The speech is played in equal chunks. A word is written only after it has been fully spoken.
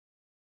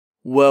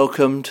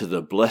Welcome to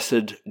the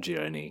Blessed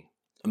Journey.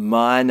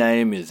 My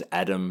name is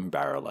Adam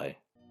Barrelay.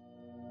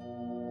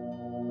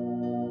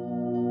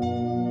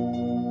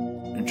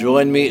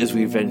 Join me as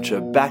we venture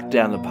back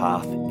down the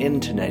path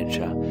into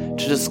nature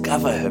to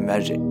discover her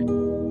magic.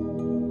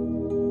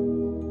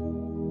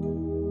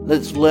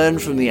 Let's learn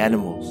from the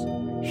animals,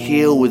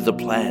 heal with the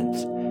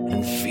plants,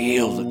 and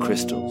feel the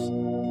crystals.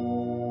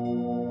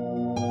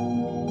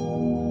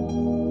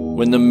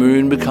 When the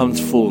moon becomes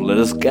full, let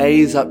us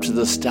gaze up to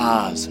the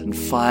stars and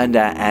find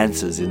our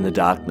answers in the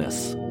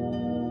darkness.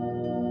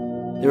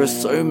 There are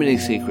so many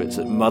secrets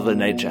that Mother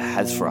Nature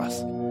has for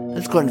us.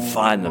 Let's go and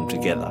find them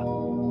together.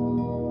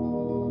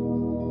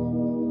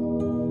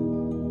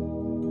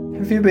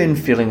 Have you been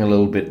feeling a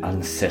little bit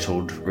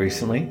unsettled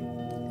recently?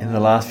 In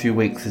the last few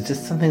weeks, has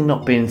just something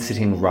not been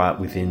sitting right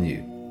within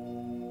you?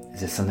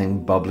 Is there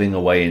something bubbling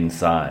away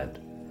inside?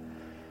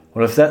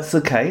 Well, if that's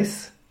the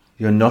case,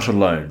 you're not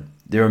alone.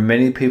 There are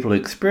many people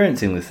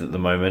experiencing this at the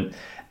moment,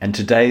 and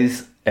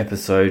today's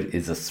episode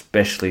is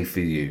especially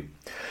for you.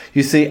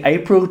 You see,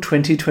 April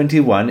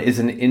 2021 is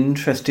an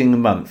interesting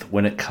month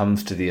when it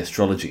comes to the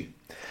astrology.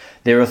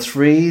 There are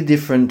 3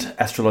 different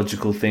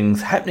astrological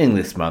things happening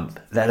this month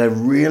that are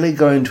really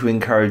going to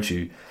encourage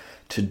you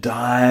to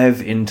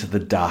dive into the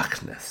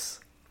darkness.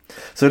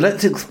 So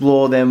let's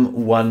explore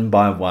them one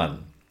by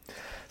one.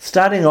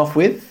 Starting off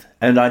with,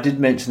 and I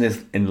did mention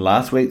this in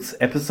last week's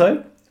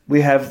episode,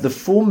 we have the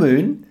full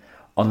moon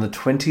on the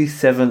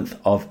 27th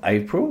of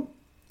April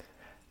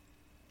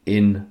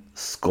in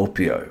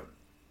Scorpio.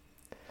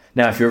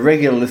 Now, if you're a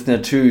regular listener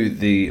to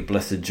the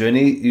Blessed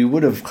Journey, you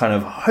would have kind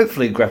of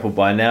hopefully grappled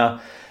by now.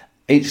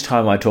 Each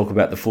time I talk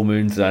about the full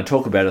moons and I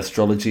talk about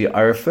astrology, I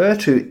refer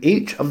to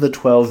each of the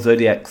 12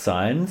 zodiac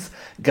signs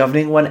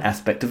governing one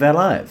aspect of our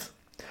lives.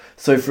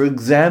 So, for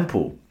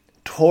example,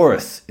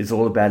 Taurus is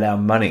all about our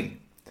money.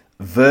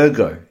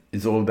 Virgo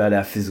is all about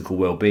our physical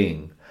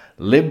well-being.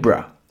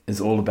 Libra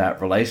is all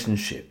about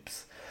relationships.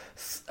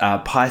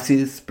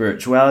 Pisces,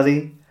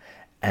 spirituality,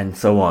 and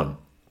so on.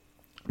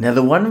 Now,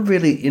 the one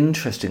really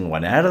interesting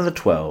one out of the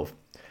 12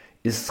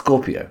 is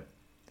Scorpio.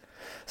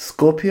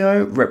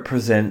 Scorpio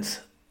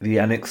represents the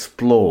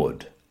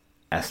unexplored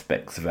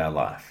aspects of our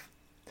life.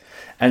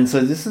 And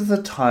so this is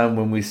a time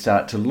when we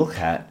start to look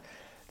at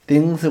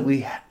things that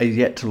we are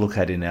yet to look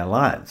at in our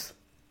lives.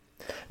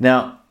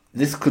 Now,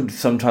 this could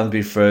sometimes be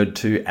referred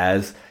to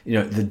as,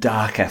 the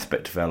dark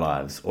aspect of our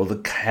lives or the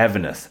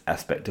cavernous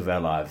aspect of our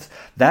lives.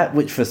 That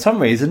which for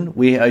some reason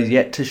we are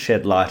yet to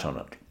shed light on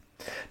it.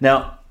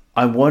 Now,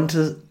 I want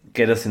to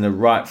get us in the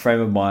right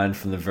frame of mind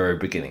from the very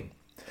beginning.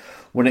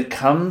 When it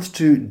comes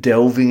to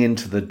delving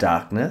into the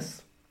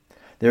darkness,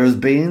 there has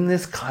been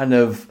this kind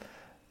of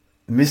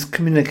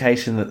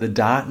miscommunication that the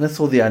darkness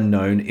or the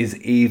unknown is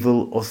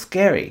evil or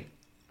scary.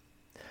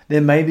 There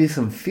may be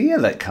some fear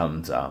that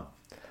comes up,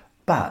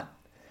 but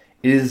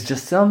it is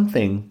just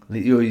something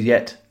that you're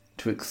yet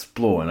to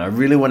explore. And I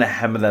really want to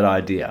hammer that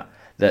idea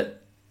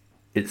that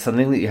it's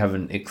something that you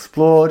haven't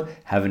explored,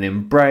 haven't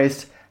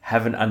embraced,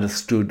 haven't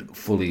understood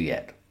fully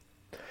yet.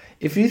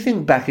 If you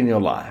think back in your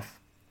life,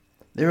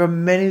 there are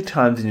many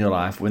times in your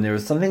life when there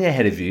is something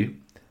ahead of you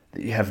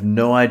that you have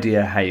no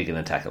idea how you're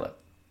going to tackle it.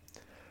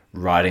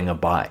 Riding a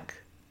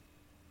bike,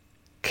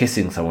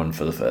 kissing someone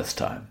for the first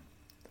time,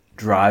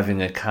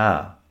 driving a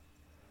car,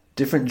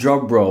 different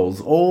job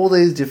roles, all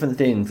these different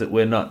things that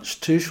we're not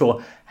too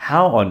sure,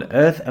 how on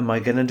earth am I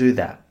going to do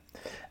that?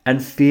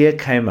 And fear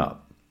came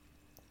up.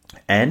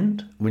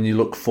 And when you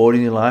look forward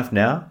in your life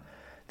now,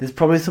 there's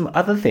probably some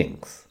other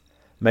things,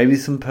 maybe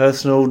some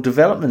personal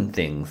development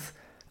things,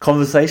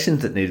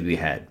 conversations that need to be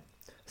had,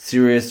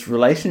 serious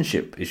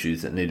relationship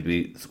issues that need to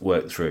be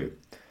worked through.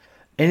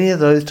 Any of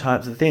those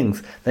types of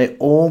things, they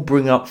all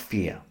bring up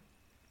fear.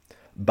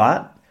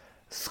 But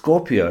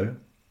Scorpio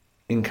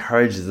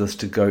encourages us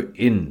to go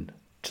in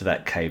to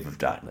that cave of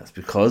darkness,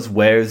 because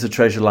where is the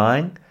treasure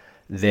lying?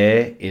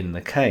 There in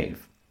the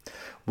cave.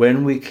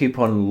 When we keep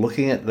on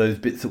looking at those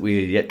bits that we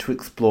are yet to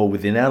explore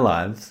within our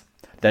lives,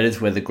 that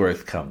is where the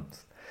growth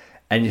comes.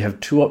 And you have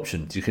 2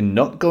 options. You can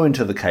not go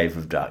into the cave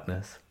of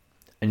darkness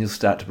and you'll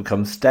start to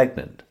become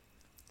stagnant.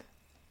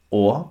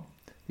 Or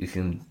you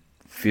can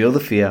feel the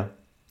fear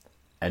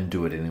and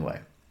do it anyway.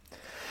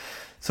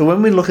 So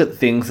when we look at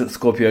things that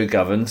Scorpio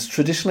governs,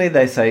 traditionally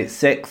they say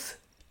sex,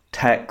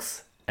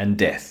 tax, and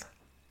death,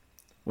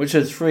 which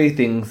are 3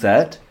 things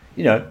that,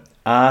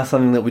 are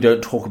something that we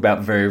don't talk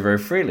about very, very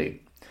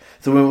freely.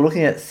 So when we're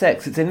looking at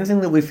sex, it's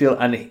anything that we feel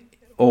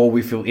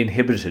we feel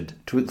inhibited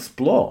to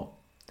explore.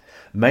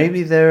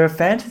 Maybe there are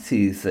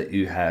fantasies that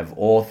you have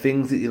or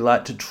things that you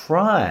like to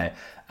try,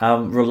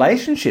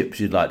 relationships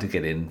you'd like to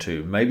get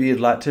into. Maybe you'd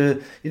like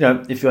to,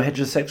 if you're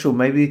heterosexual,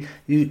 maybe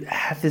you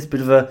have this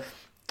bit of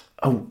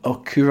a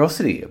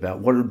curiosity about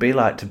what it would be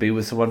like to be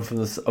with someone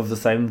of the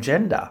same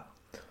gender.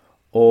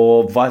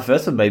 Or vice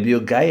versa, maybe you're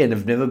gay and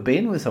have never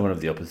been with someone of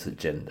the opposite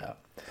gender.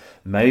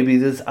 Maybe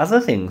there's other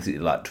things that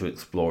you'd like to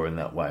explore in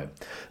that way.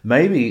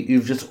 Maybe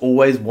you've just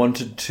always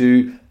wanted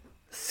to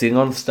sing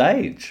on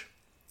stage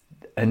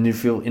and you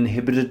feel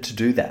inhibited to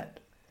do that.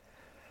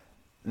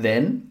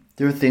 Then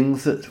there are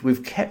things that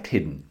we've kept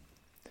hidden.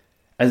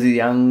 As a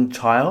young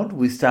child,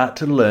 we start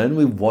to learn,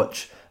 we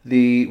watch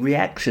the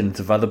reactions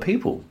of other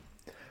people.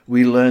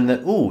 We learn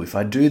that, if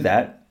I do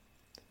that,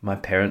 my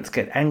parents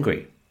get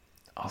angry.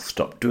 I'll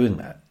stop doing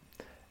that.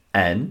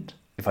 And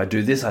if I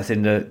do this, I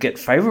tend to get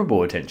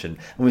favourable attention.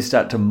 And we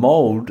start to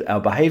mould our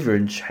behaviour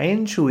and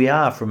change who we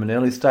are from an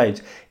early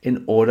stage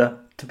in order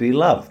to be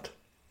loved.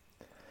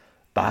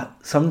 But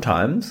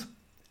sometimes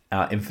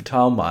our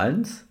infantile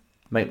minds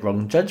make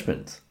wrong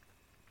judgments.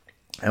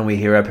 And we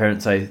hear our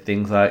parents say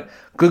things like,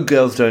 good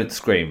girls don't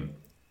scream,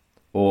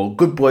 or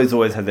good boys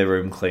always have their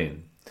room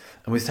clean.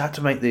 And we start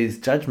to make these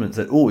judgments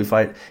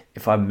that,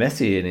 if I'm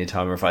messy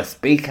anytime, or if I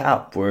speak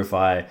up, or if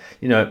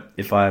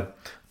I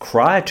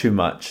cry too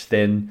much,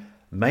 then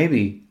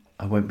maybe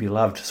I won't be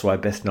loved, so I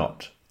best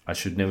not. I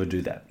should never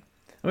do that.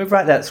 And we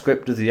write that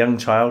script as a young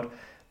child,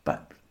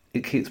 but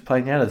it keeps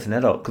playing out as an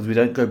adult because we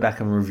don't go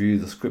back and review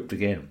the script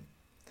again.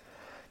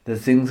 The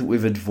things that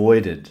we've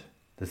avoided,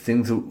 the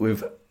things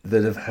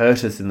that have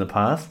hurt us in the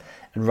past,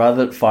 and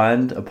rather than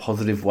find a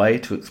positive way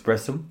to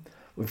express them,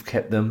 we've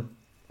kept them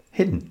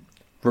hidden,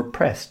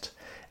 repressed.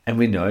 And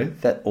we know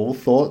that all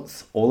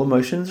thoughts, all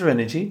emotions are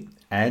energy,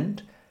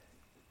 and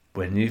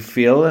when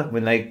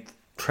they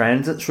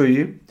transit through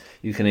you,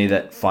 you can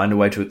either find a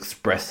way to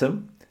express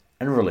them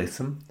and release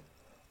them,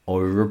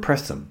 or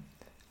repress them.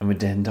 And we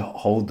tend to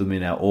hold them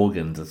in our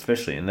organs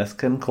especially, and this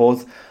can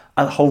cause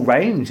a whole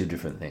range of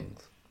different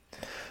things.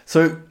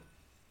 So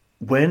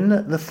when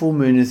the full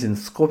moon is in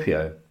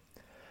Scorpio,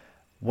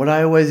 what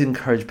I always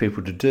encourage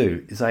people to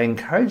do is I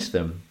encourage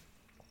them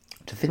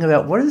to think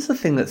about what is the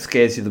thing that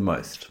scares you the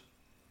most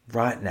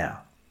right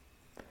now.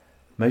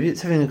 Maybe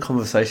it's having a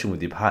conversation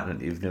with your partner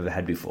that you've never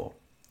had before.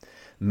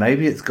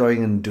 Maybe it's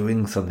going and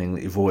doing something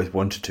that you've always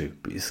wanted to,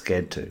 but you're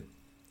scared to.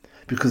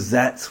 Because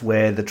that's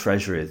where the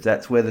treasure is.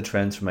 That's where the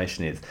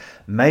transformation is.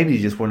 Maybe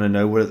you just want to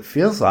know what it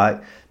feels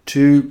like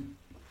to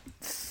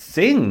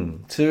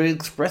sing, to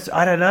express,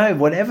 I don't know,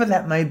 whatever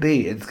that may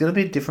be. It's going to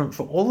be different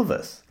for all of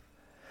us.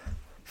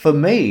 For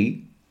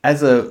me,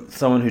 as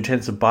someone who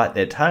tends to bite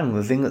their tongue,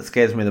 the thing that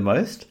scares me the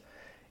most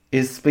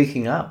is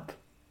speaking up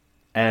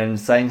and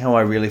saying how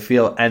I really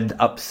feel and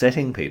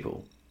upsetting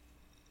people.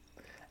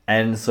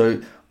 And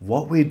so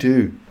what we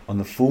do on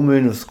the full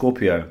moon of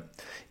Scorpio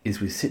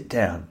is we sit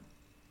down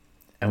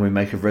and we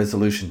make a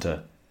resolution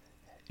to,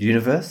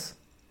 universe,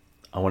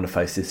 I want to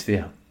face this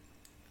fear.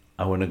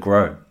 I want to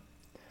grow.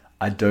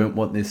 I don't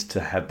want this to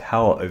have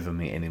power over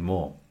me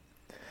anymore.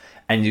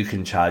 And you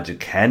can charge a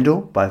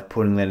candle by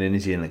putting that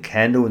energy in a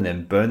candle and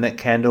then burn that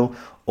candle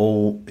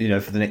all,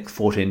 for the next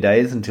 14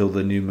 days until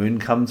the new moon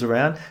comes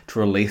around to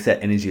release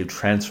that energy of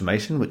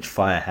transformation, which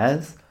fire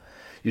has.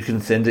 You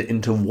can send it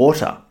into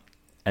water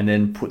and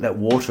then put that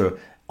water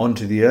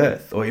onto the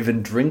earth, or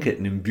even drink it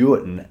and imbue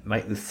it and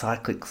make the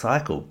cyclic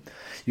cycle.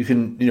 You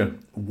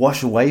can,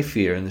 wash away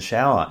fear in the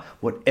shower,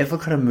 whatever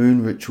kind of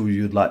moon ritual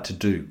you'd like to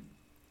do.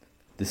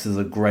 This is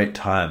a great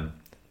time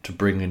to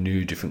bring a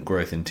new, different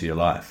growth into your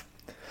life.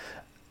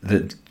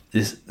 This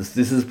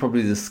is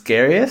probably the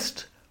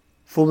scariest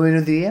full moon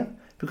of the year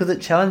because it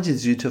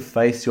challenges you to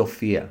face your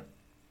fear.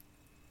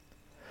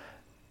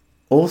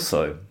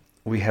 Also,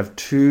 we have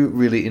 2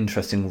 really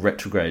interesting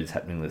retrogrades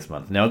happening this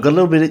month. Now, I got a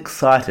little bit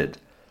excited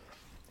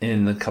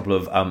in a couple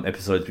of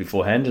episodes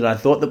beforehand, and I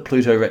thought that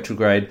Pluto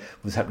retrograde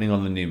was happening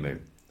on the new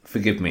moon.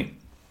 Forgive me.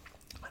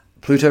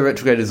 Pluto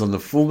retrograde is on the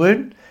full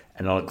moon,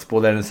 and I'll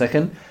explore that in a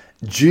second.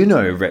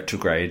 Juno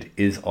retrograde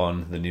is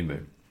on the new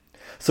moon.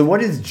 So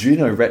what is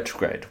Juno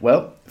retrograde?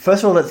 Well,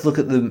 first of all, let's look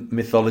at the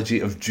mythology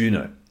of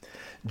Juno.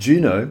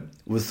 Juno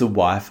was the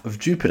wife of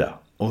Jupiter,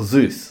 or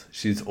Zeus.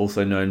 She's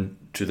also known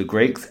to the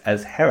Greeks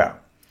as Hera.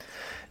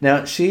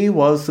 Now, she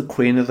was the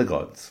queen of the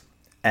gods,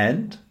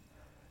 and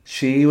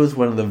she was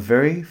one of the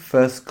very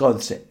first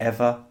gods to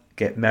ever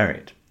get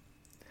married.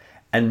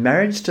 And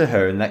marriage to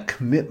her and that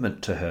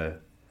commitment to her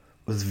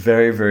was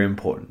very, very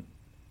important.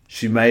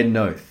 She made an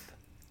oath.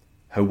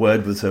 Her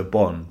word was her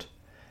bond.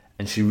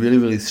 And she really,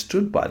 really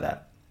stood by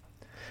that.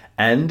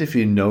 And if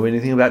you know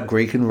anything about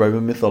Greek and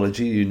Roman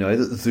mythology, you know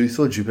that Zeus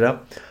or Jupiter,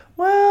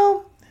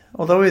 well,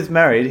 although he was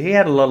married, he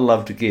had a lot of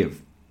love to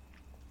give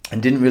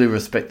and didn't really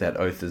respect that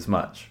oath as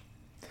much.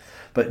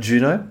 But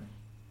Juno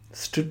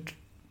stood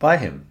by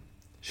him.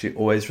 She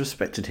always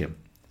respected him.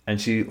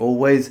 And she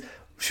was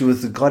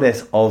the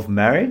goddess of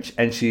marriage,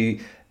 and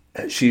she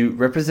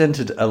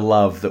represented a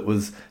love that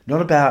was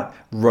not about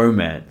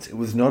romance. It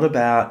was not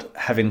about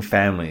having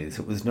families.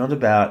 It was not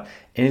about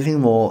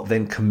anything more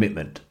than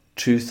commitment.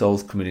 2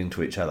 souls committing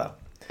to each other.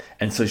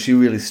 And so she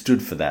really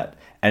stood for that.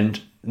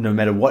 And no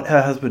matter what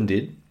her husband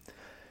did,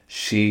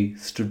 she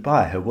stood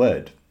by her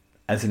word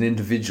as an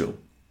individual.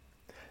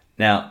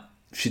 Now,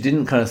 she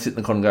didn't kind of sit in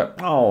the corner and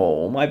go,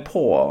 oh, my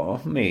poor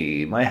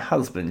me, my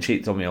husband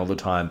cheats on me all the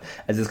time,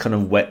 as this kind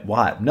of wet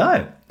wipe.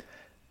 No.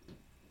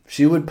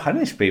 She would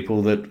punish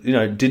people that,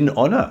 didn't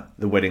honour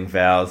the wedding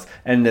vows.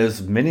 And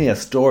there's many a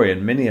story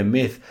and many a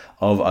myth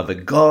of other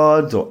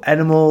gods or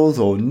animals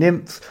or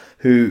nymphs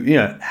who,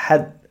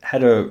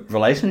 had a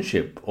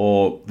relationship,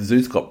 or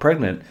Zeus got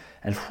pregnant,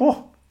 and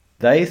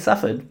They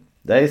suffered.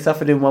 They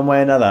suffered in one way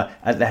or another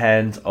at the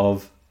hands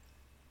of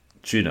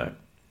Juno.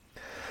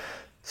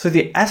 So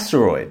the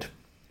asteroid,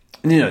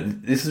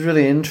 this is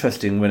really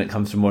interesting when it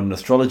comes to modern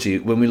astrology.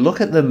 When we look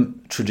at the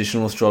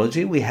traditional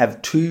astrology, we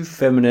have two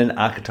feminine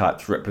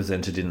archetypes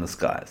represented in the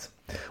skies.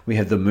 We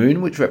have the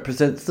moon, which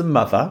represents the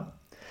mother,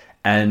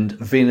 and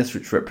Venus,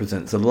 which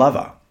represents the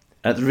lover.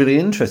 And it's really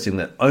interesting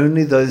that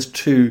only those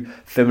two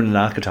feminine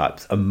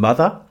archetypes, a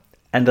mother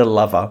and a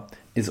lover,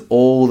 is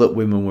all that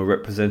women were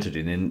represented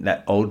in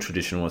that old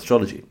traditional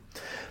astrology.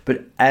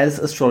 But as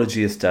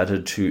astrology has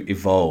started to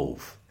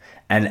evolve,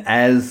 and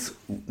as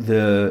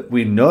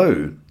we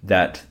know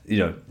that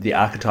the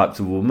archetypes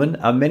of women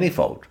are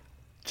manifold,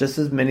 just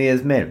as many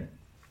as men.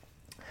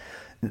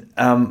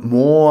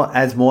 More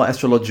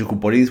astrological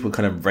bodies were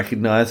kind of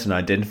recognized and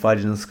identified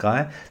in the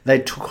sky, they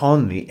took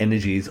on the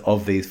energies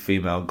of these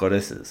female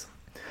goddesses.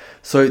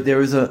 So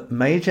there is a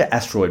major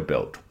asteroid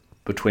belt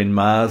between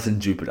Mars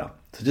and Jupiter.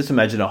 So just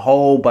imagine a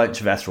whole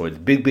bunch of asteroids,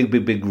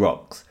 big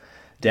rocks,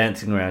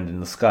 dancing around in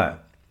the sky.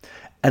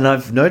 And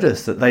I've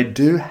noticed that they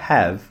do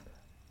have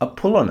a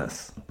pull on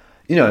us.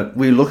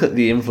 We look at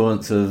the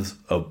influences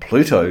of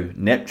Pluto,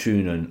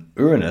 Neptune, and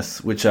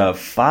Uranus, which are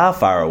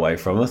far away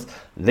from us.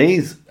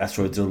 These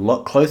asteroids are a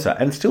lot closer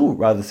and still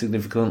rather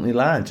significantly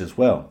large as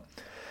well.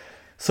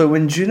 So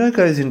when Juno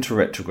goes into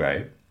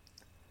retrograde,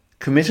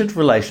 committed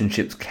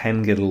relationships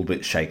can get a little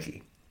bit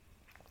shaky.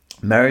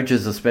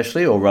 Marriages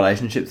especially, or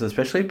relationships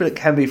especially, but it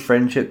can be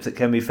friendships, it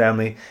can be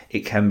family,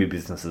 it can be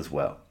business as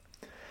well.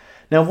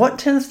 Now, what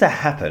tends to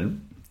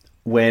happen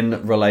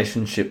when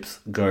relationships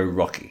go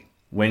rocky?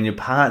 When your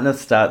partner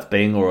starts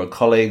being, or a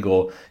colleague,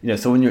 or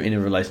someone you're in a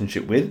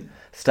relationship with,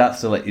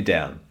 starts to let you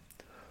down.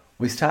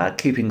 We start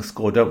keeping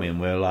score, don't we? And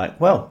we're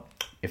like, well,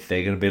 if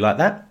they're going to be like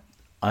that,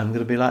 I'm going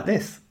to be like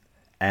this.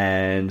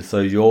 And so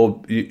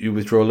you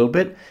withdraw a little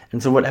bit,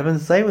 and so what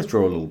happens is they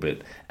withdraw a little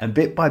bit, and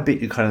bit by bit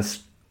you kind of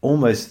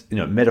almost,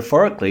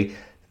 metaphorically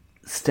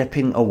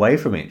stepping away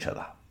from each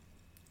other.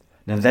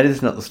 Now that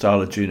is not the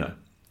style of Juno.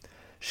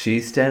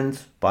 She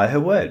stands by her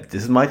word.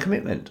 This is my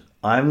commitment.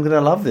 I'm going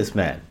to love this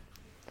man,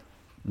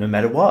 no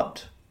matter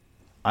what.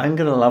 I'm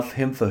going to love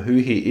him for who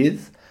he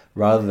is,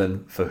 rather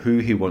than for who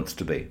he wants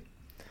to be.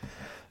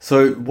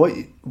 So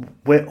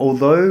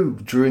although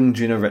during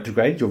Juno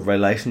retrograde, your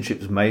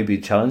relationships may be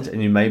challenged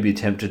and you may be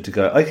tempted to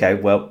go, okay,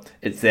 well,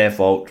 it's their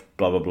fault,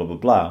 blah, blah, blah, blah,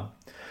 blah.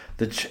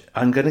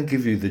 I'm going to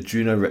give you the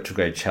Juno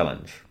retrograde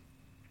challenge.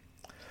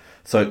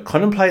 So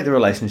contemplate the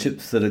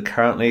relationships that are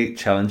currently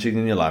challenging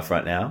in your life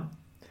right now,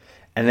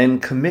 and then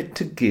commit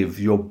to give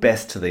your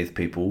best to these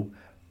people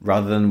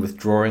rather than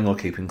withdrawing or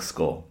keeping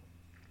score.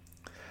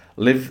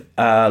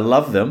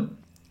 Love them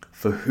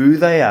for who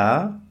they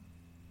are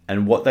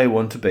and what they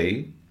want to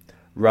be,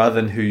 rather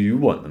than who you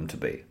want them to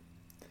be.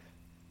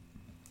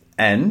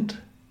 And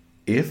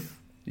if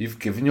you've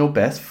given your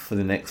best for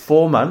the next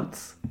 4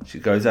 months, she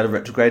goes out of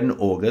retrograde in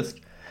August,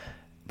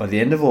 by the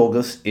end of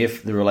August,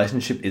 if the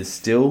relationship is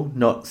still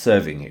not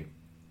serving you,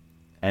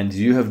 and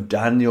you have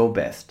done your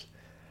best,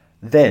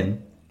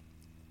 then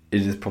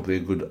it is probably a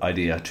good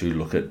idea to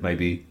look at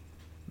maybe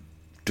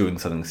doing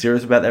something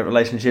serious about that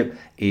relationship,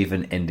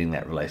 even ending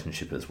that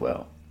relationship as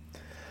well.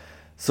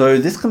 So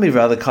this can be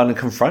rather kind of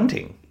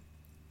confronting.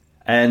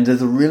 And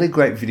there's a really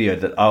great video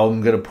that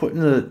I'm going to put in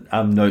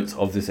the notes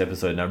of this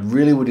episode, and I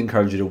really would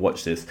encourage you to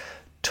watch this.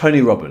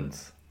 Tony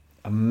Robbins,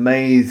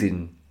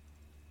 amazing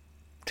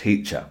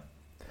teacher.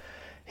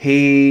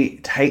 He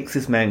takes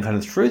this man kind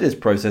of through this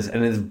process,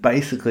 and is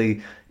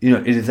basically,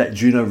 it is that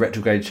Juno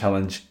retrograde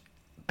challenge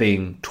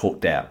being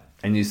talked out.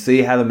 And you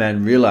see how the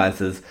man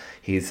realizes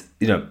he's,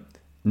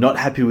 not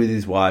happy with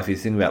his wife.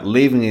 He's thinking about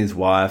leaving his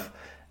wife,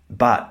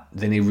 but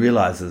then he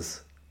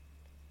realizes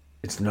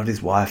it's not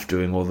his wife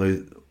doing all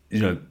the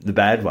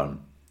bad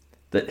one,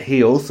 that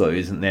he also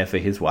isn't there for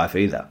his wife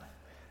either.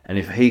 And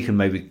if he can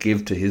maybe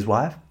give to his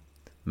wife,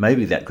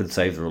 maybe that could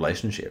save the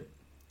relationship.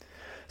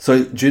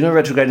 So Juno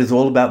retrograde is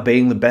all about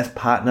being the best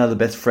partner, the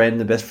best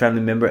friend, the best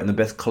family member, and the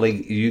best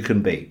colleague you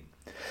can be.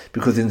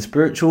 Because in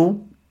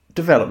spiritual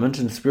development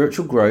and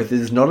spiritual growth, it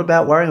is not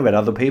about worrying about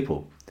other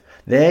people.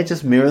 They're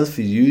just mirrors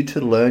for you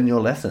to learn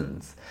your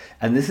lessons.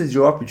 And this is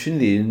your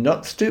opportunity to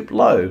not stoop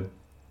low.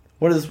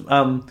 What does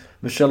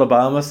Michelle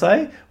Obama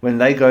say? When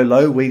they go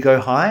low, we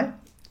go high.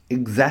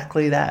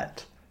 Exactly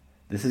that.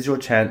 This is your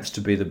chance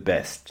to be the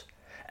best.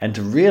 And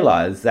to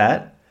realize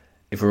that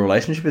if a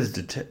relationship is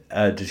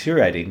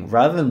deteriorating,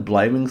 rather than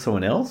blaming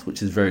someone else,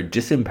 which is very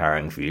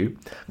disempowering for you,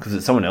 because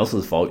it's someone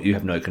else's fault, you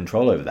have no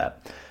control over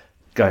that.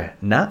 Go,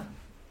 nah,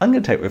 I'm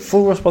going to take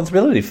full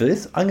responsibility for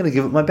this. I'm going to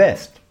give it my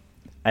best.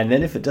 And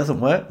then if it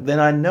doesn't work, then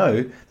I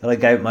know that I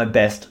gave it my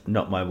best,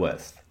 not my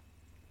worst.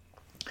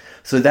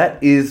 So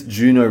that is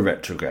Juno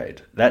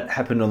retrograde. That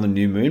happened on the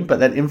new moon, but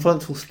that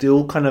influence will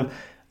still kind of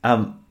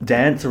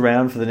dance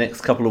around for the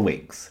next couple of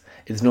weeks.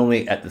 It's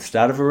normally at the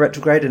start of a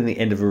retrograde and the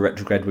end of a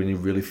retrograde when you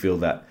really feel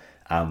that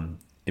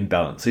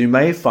imbalance. So you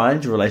may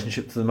find your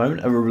relationships at the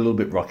moment are a little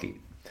bit rocky.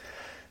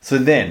 So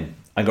then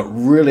I got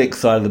really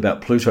excited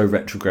about Pluto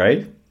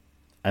retrograde,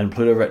 and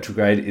Pluto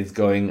retrograde is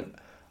going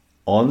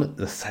on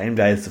the same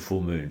day as the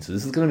full moon. So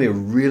this is going to be a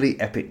really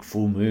epic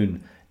full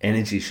moon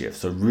energy shift.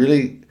 So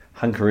really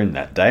hunker in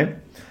that day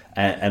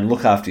and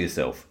look after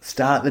yourself.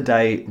 Start the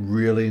day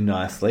really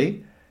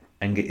nicely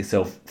and get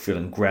yourself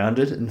feeling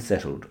grounded and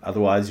settled.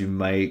 Otherwise, you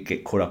may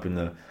get caught up in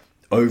the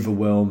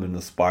overwhelm and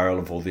the spiral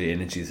of all the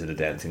energies that are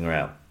dancing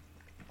around.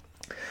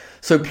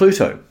 So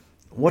Pluto.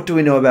 What do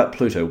we know about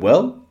Pluto?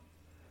 Well,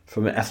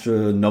 from an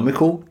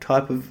astronomical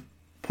type of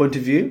point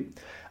of view,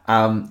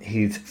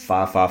 he's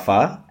far, far,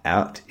 far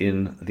out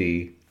in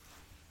the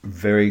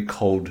very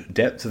cold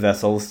depths of our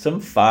solar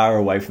system, far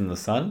away from the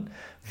sun,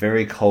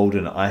 very cold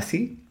and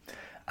icy,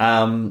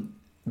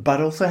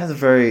 but also has a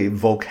very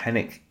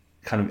volcanic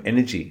kind of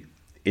energy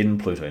in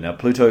Pluto. Now,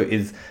 Pluto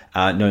is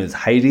known as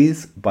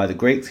Hades by the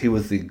Greeks. He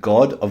was the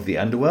god of the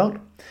underworld.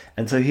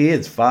 And so he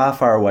is far,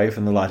 far away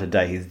from the light of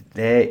day. He's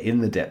there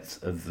in the depths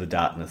of the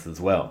darkness as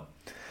well.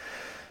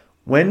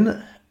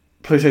 When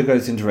Pluto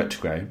goes into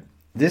retrograde,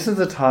 this is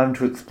the time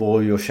to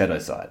explore your shadow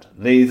side.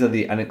 These are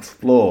the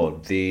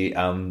unexplored, the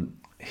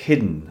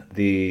hidden,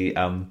 the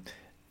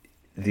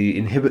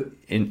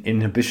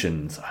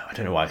inhibitions. I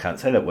don't know why I can't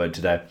say that word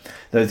today.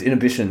 Those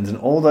inhibitions and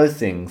all those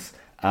things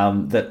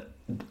that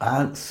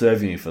aren't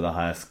serving you for the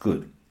highest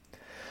good.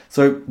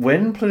 So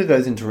when Pluto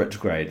goes into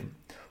retrograde,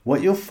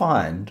 what you'll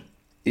find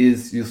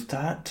is you'll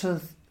start to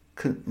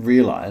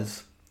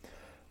realize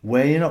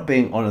where you're not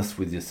being honest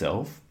with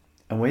yourself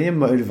and where you're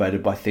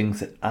motivated by things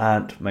that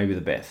aren't maybe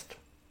the best.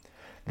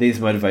 These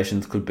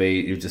motivations could be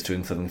you're just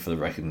doing something for the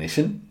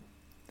recognition,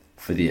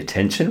 for the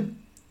attention,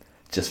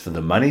 just for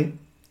the money,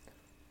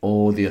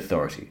 or the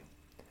authority.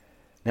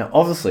 Now,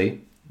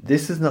 obviously,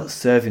 this is not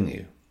serving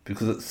you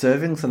because it's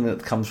serving something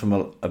that comes from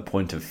a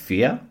point of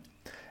fear.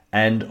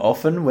 And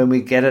often when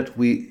we get it,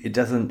 it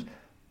doesn't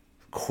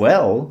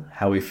quell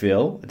how we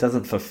feel. It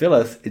doesn't fulfill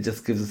us. It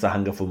just gives us a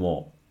hunger for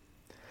more.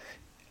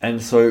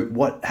 And so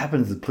what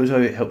happens is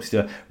Pluto helps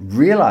you to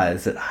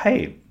realize that,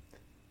 hey,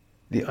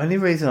 the only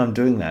reason I'm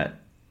doing that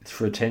is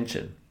for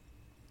attention,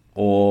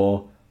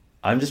 or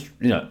I'm just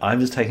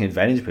taking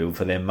advantage of people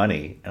for their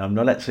money, and I'm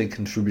not actually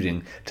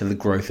contributing to the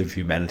growth of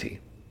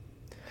humanity.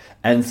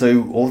 And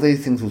so all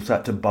these things will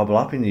start to bubble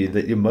up in you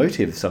that your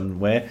motives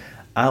somewhere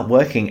aren't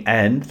working,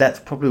 and that's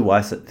probably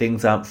why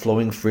things aren't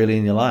flowing freely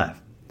in your life.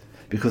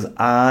 Because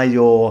are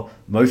your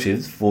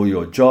motives for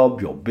your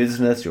job, your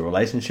business, your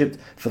relationships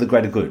for the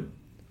greater good?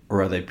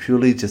 Or are they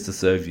purely just to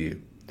serve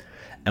you?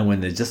 And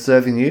when they're just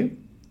serving you,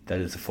 that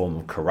is a form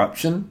of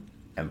corruption,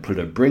 and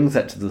Pluto brings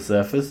that to the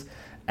surface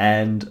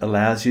and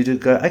allows you to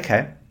go,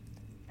 okay,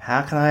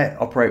 how can I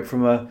operate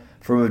from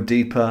a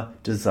deeper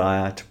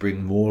desire to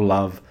bring more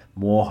love,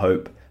 more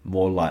hope,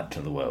 more light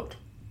to the world?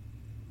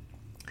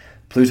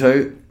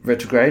 Pluto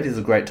retrograde is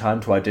a great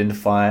time to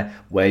identify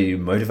where you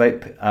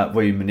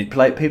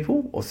manipulate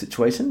people or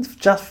situations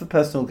just for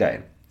personal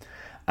gain.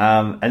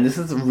 And this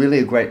is really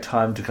a great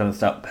time to kind of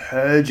start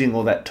purging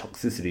all that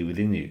toxicity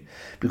within you,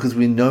 because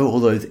we know all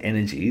those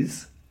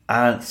energies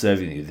aren't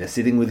serving you. They're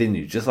sitting within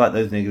you, just like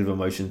those negative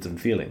emotions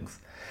and feelings,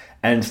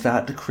 and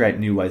start to create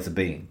new ways of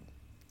being.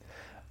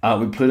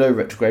 With Pluto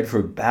retrograde for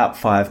about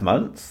 5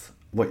 months,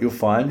 what you'll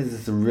find is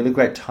it's a really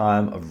great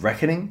time of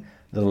reckoning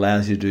that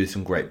allows you to do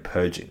some great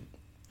purging.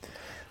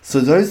 So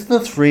those are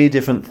the 3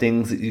 different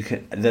things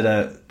that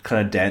are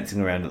kind of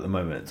dancing around at the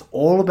moment. It's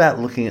all about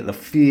looking at the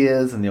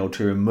fears and the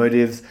ulterior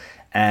motives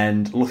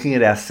and looking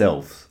at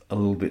ourselves a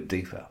little bit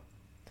deeper.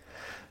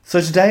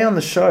 So today on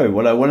the show,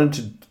 what I wanted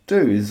to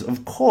do is,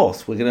 of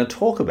course, we're going to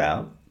talk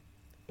about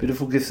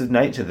beautiful gifts of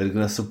nature that are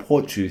going to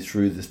support you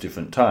through this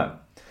different time.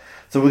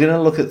 So we're going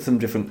to look at some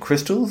different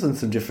crystals and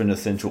some different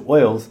essential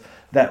oils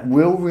that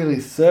will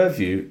really serve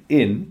you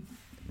in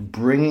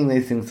bringing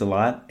these things to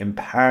light,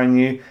 empowering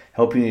you,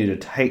 helping you to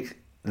take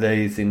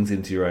these things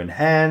into your own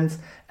hands,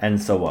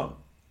 and so on.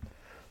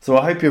 So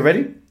I hope you're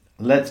ready.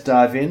 Let's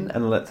dive in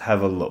and let's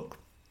have a look.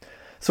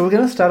 So we're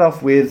going to start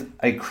off with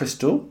a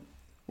crystal.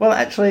 Well,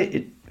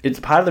 actually, it's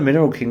part of the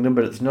mineral kingdom,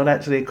 but it's not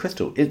actually a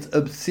crystal. It's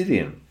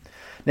obsidian.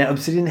 Now,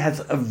 obsidian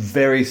has a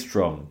very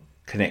strong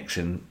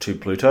connection to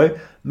Pluto,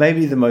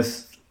 maybe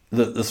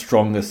the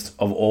strongest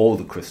of all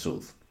the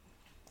crystals.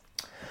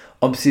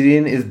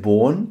 Obsidian is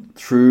born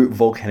through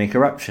volcanic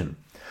eruption,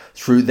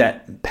 through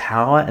that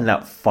power and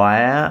that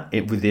fire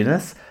within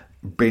us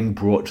being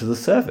brought to the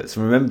surface.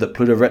 Remember that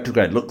Pluto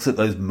retrograde looks at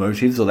those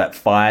motives or that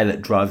fire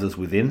that drives us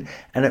within,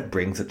 and it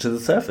brings it to the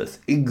surface.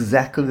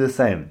 Exactly the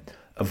same.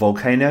 A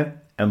volcano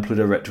and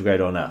Pluto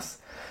retrograde on us.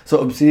 So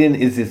obsidian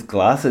is this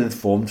glass that is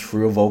formed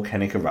through a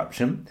volcanic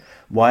eruption.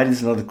 Why it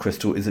is not a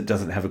crystal is it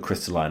doesn't have a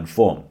crystalline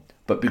form.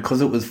 But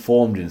because it was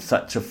formed in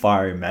such a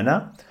fiery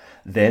manner,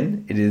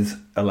 then it is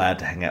allowed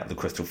to hang out in the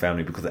crystal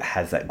family because it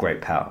has that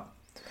great power.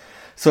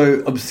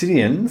 So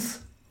obsidians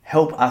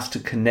help us to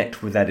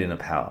connect with that inner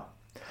power.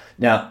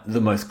 Now,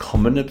 the most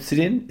common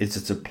obsidian is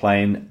just a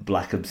plain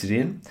black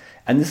obsidian,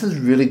 and this is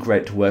really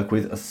great to work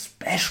with,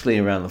 especially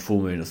around the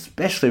full moon,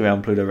 especially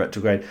around Pluto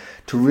retrograde,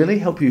 to really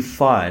help you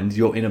find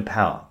your inner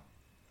power.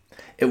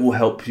 It will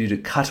help you to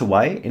cut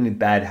away any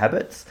bad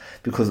habits,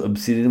 because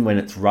obsidian, when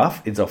it's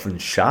rough, is often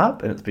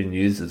sharp, and it's been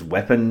used as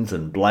weapons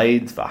and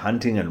blades for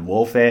hunting and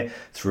warfare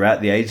throughout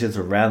the ages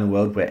around the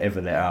world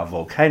wherever there are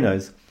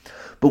volcanoes.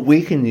 But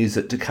we can use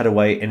it to cut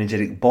away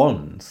energetic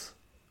bonds,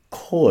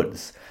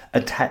 cords,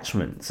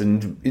 attachments.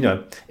 And,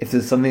 if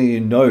there's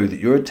something that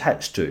you're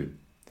attached to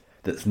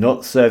that's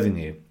not serving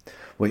you,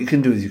 what you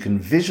can do is you can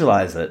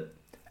visualize it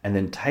and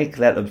then take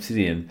that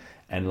obsidian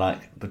and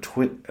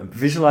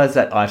visualize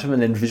that item,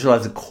 and then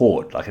visualize a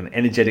cord, like an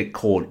energetic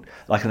cord,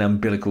 like an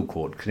umbilical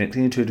cord,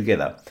 connecting the two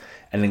together,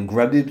 and then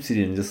grab the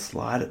obsidian and just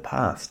slide it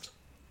past,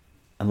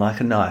 and like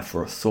a knife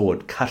or a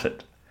sword, cut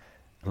it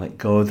and let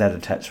go of that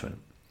attachment,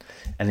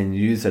 and then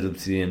use that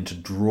obsidian to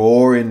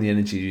draw in the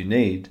energy you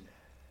need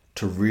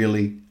to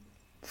really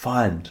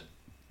find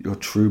your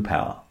true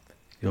power,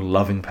 your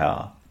loving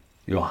power,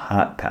 your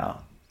heart power.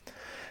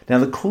 Now,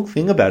 the cool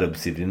thing about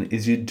obsidian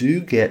is you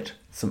do get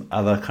some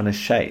other kind of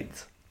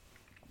shades.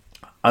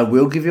 I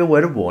will give you a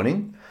word of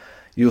warning.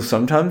 You'll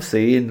sometimes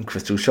see in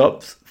crystal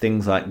shops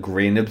things like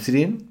green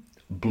obsidian,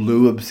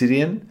 blue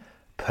obsidian,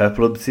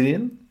 purple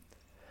obsidian.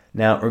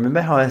 Now,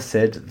 remember how I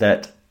said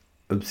that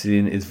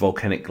obsidian is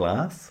volcanic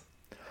glass?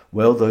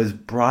 Well, those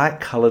bright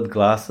coloured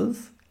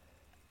glasses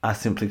are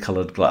simply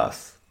coloured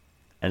glass,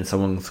 and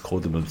someone's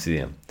called them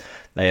obsidian.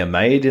 They are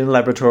made in a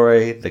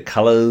laboratory. The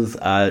colours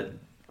are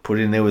put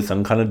in there with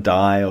some kind of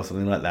dye or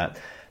something like that.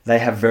 They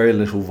have very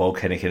little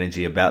volcanic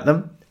energy about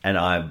them, and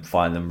I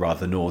find them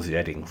rather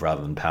nauseating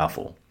rather than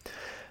powerful.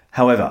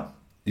 However,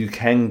 you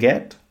can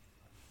get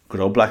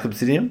good old black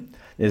obsidian.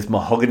 There's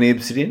mahogany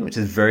obsidian, which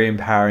is very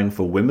empowering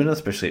for women,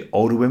 especially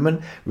older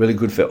women. Really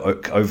good for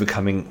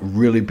overcoming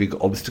really big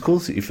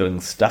obstacles that you're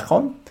feeling stuck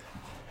on.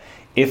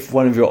 If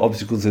one of your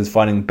obstacles is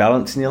finding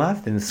balance in your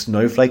life, then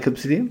snowflake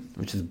obsidian,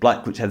 which is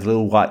black, which has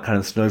little white kind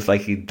of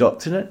snowflakey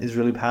dots in it, is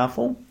really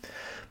powerful.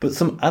 But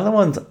some other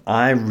ones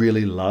I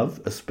really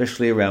love,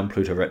 especially around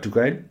Pluto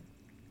retrograde,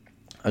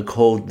 are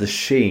called the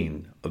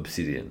sheen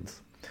obsidians.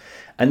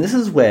 And this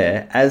is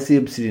where, as the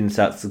obsidian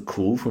starts to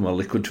cool from a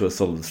liquid to a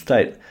solid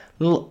state,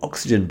 little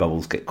oxygen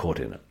bubbles get caught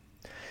in it.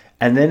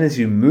 And then as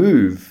you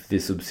move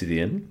this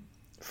obsidian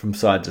from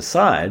side to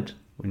side,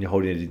 when you're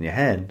holding it in your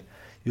hand,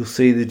 you'll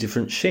see the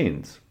different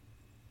sheens.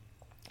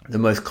 The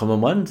most common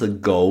ones are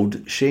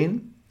gold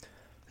sheen,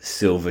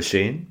 silver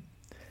sheen,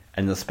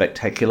 and the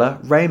spectacular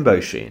rainbow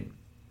sheen.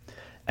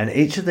 And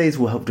each of these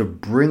will help to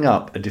bring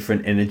up a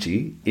different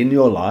energy in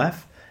your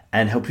life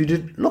and help you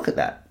to look at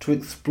that, to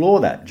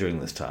explore that during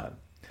this time.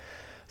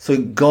 So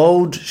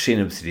gold sheen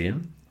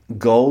obsidian,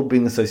 gold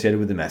being associated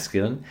with the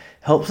masculine,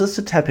 helps us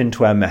to tap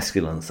into our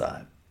masculine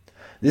side.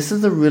 This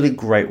is a really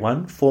great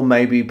one for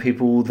maybe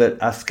people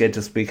that are scared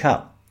to speak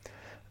up,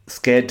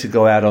 scared to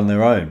go out on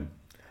their own,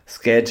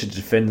 scared to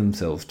defend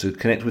themselves, to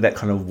connect with that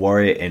kind of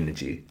warrior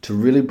energy, to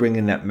really bring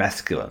in that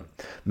masculine.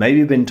 Maybe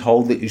you've been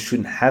told that you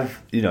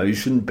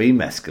shouldn't be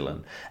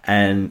masculine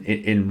and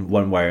in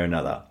one way or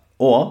another.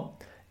 Or,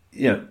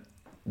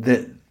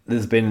 that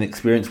there's been an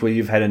experience where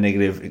you've had a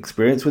negative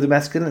experience with the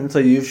masculine, and so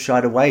you've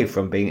shied away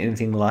from being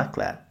anything like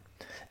that.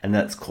 And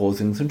that's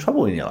causing some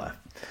trouble in your life.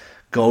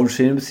 Gold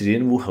sheen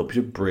obsidian will help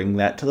you to bring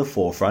that to the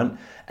forefront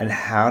and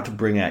how to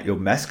bring out your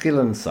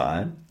masculine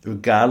side,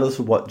 regardless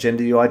of what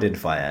gender you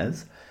identify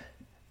as,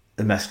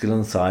 the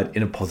masculine side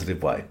in a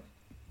positive way.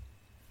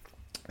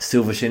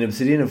 Silver sheen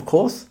obsidian, of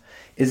course,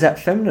 is that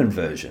feminine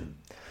version.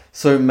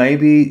 So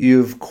maybe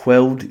you've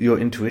quelled your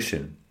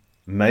intuition.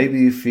 Maybe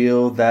you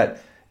feel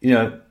that,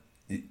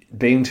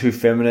 being too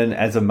feminine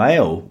as a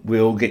male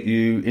will get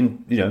you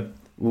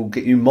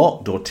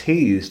mocked or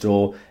teased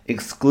or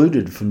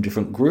excluded from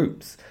different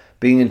groups.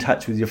 Being in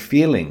touch with your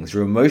feelings,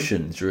 your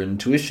emotions, your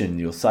intuition,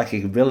 your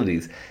psychic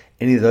abilities,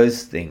 any of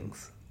those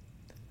things.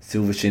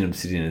 Silver sheen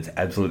obsidian is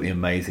absolutely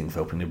amazing for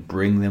helping to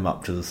bring them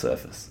up to the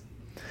surface.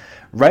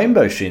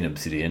 Rainbow sheen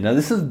obsidian. Now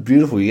this is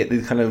beautiful. You get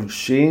these kind of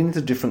sheens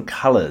of different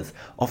colours,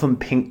 often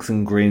pinks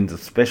and greens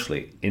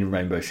especially in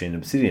rainbow sheen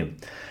obsidian.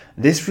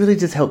 This really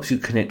just helps you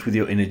connect with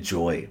your inner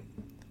joy,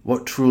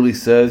 what truly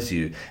serves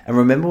you. And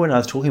remember when I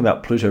was talking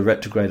about Pluto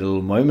retrograde a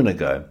little moment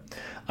ago,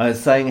 I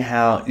was saying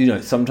how,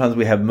 sometimes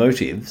we have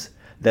motives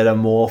that are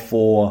more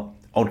for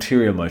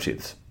ulterior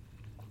motives,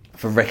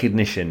 for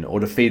recognition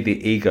or to feed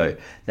the ego.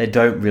 They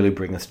don't really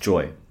bring us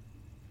joy.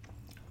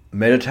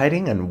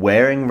 Meditating and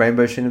wearing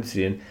rainbow sheen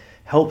obsidian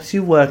helps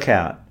you work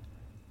out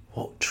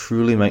what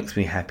truly makes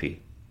me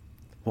happy,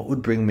 what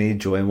would bring me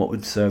joy and what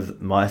would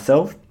serve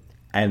myself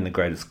and the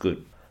greatest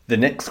good. The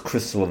next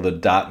crystal of the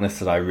darkness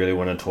that I really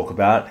want to talk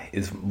about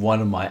is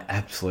one of my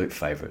absolute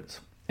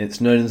favourites.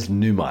 It's known as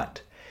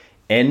Nuummite.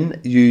 Nuummite.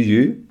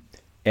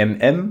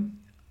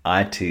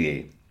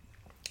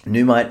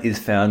 Nuummite is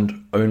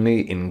found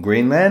only in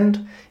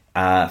Greenland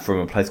from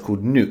a place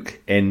called Nuuk,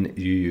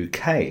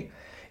 Nuuk.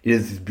 It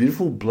is this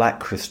beautiful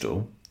black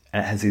crystal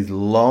and it has these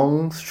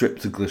long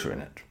strips of glitter in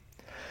it.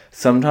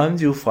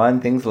 Sometimes you'll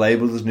find things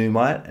labelled as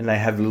Nuummite and they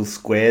have little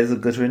squares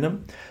of glitter in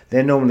them.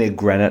 They're normally a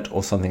granite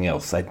or something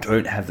else. They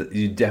don't have that.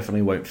 You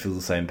definitely won't feel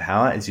the same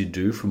power as you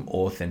do from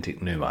authentic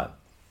Nuummite.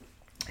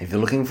 If you're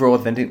looking for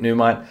authentic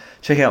Nuumite,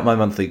 check out my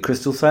monthly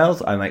crystal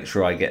sales. I make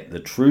sure I get the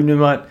true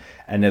Nuumite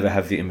and never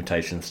have the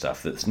imitation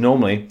stuff that's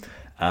normally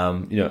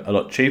a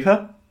lot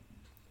cheaper,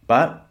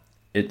 but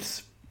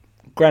it's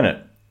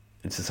granite.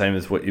 It's the same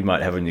as what you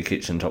might have on your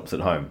kitchen tops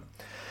at home.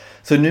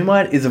 So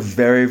Nuumite is a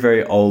very,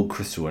 very old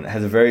crystal, and it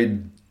has a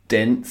very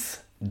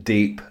dense,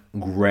 deep,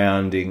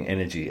 grounding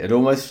energy. It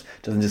almost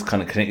doesn't just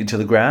kind of connect you to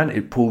the ground,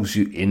 it pulls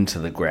you into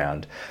the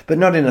ground, but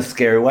not in a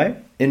scary way,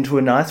 into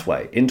a nice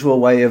way, into a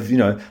way of,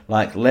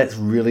 let's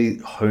really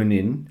hone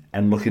in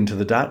and look into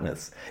the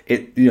darkness.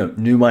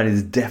 Nuumite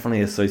is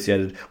definitely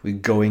associated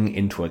with going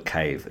into a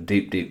cave, a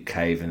deep, deep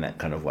cave in that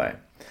kind of way.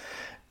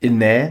 In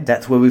there,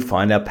 that's where we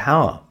find our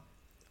power,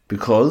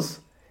 because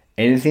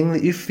anything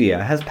that you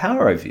fear has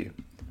power over you.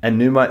 And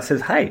Nuumite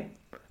says, hey,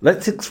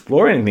 let's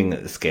explore anything that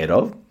you're scared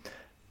of.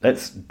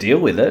 Let's deal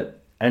with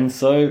it. And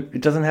so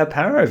it doesn't have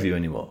power over you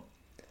anymore.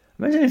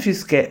 Imagine if you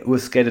were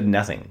scared of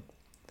nothing,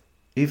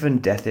 even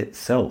death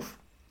itself.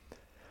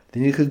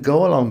 Then you could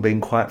go along being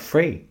quite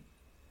free.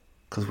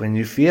 Because when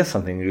you fear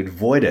something, you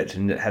avoid it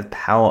and it has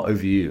power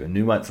over you. And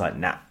Nuumite's like,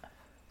 nah,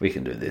 we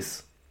can do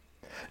this.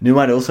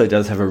 Nuumite also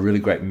does have a really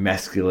great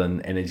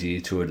masculine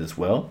energy to it as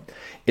well.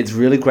 It's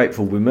really great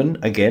for women,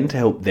 again, to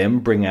help them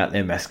bring out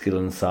their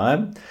masculine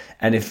side.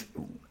 And if,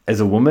 as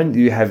a woman,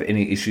 you have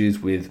any issues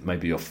with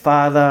maybe your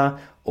father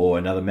or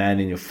another man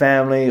in your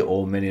family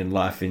or men in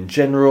life in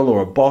general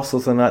or a boss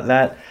or something like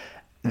that,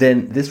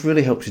 then this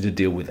really helps you to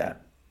deal with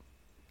that.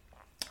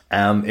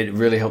 It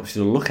really helps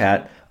you to look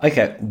at,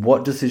 okay,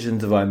 what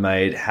decisions have I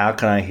made? How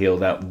can I heal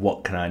that?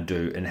 What can I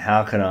do? And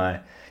how can I,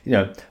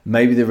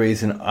 maybe the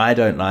reason I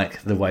don't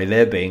like the way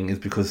they're being is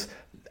because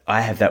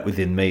I have that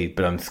within me,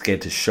 but I'm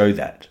scared to show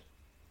that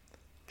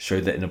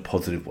in a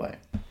positive way.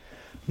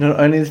 Not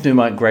only is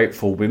Nuumite great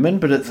for women,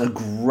 but it's a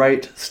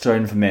great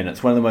stone for men.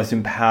 It's one of the most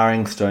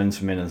empowering stones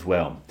for men as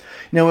well.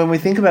 When we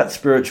think about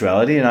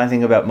spirituality, and I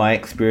think about my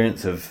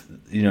experience of,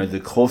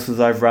 the courses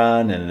I've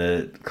run and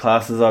the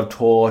classes I've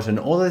taught and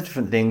all those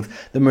different things,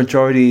 the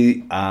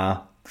majority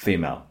are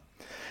female.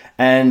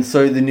 And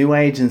so the New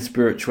Age and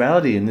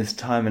spirituality in this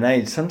time and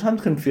age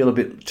sometimes can feel a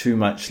bit too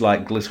much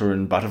like glitter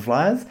and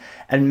butterflies,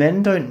 and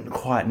men don't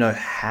quite know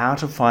how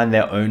to find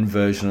their own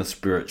version of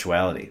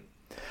spirituality.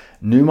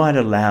 Nuumite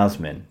allows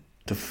men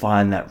to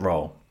find that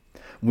role.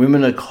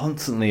 Women are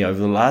constantly, over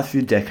the last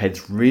few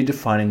decades,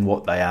 redefining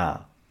what they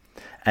are.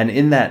 And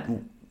in that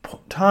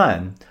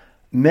time,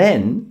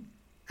 men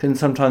can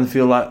sometimes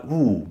feel like,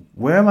 ooh,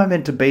 where am I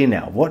meant to be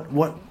now? What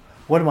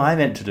am I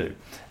meant to do?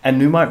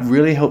 And Nuumite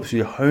really helps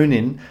you hone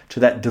in to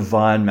that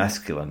divine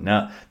masculine.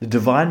 Now, the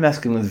divine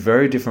masculine is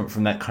very different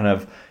from that kind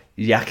of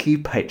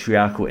yucky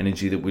patriarchal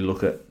energy that we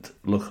look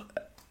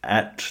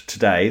at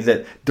today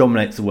that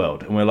dominates the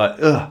world. And we're like,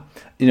 ugh,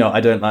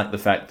 I don't like the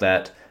fact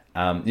that,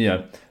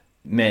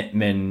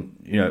 men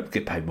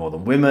get paid more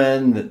than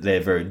women, that they're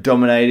very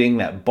dominating,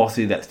 that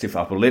bossy, that stiff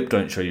upper lip,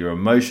 don't show your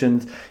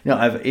emotions.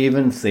 I've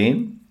even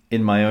seen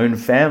in my own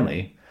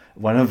family,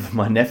 one of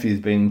my nephews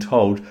being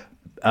told,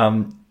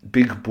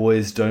 big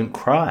boys don't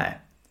cry.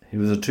 He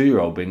was a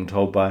 2-year-old being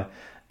told by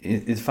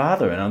his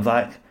father. And I was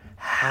like,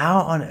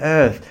 how on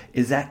earth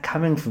is that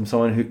coming from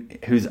someone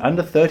who's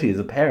under 30 as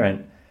a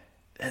parent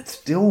that's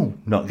still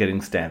not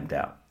getting stamped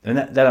out? And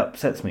that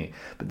upsets me.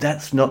 But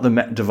that's not the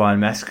divine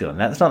masculine.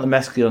 That's not the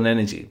masculine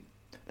energy.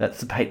 That's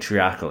the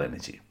patriarchal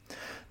energy.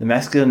 The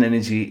masculine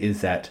energy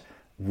is that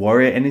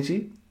warrior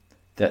energy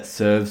that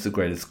serves the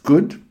greatest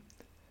good,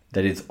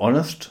 that is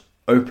honest,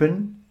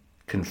 open,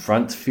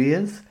 confronts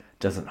fears,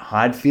 doesn't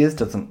hide fears,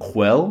 doesn't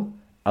quell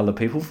other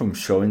people from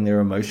showing their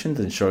emotions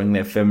and showing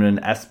their feminine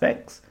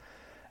aspects.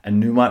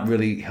 And Nuumite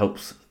really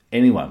helps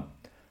anyone,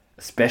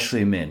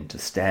 especially men, to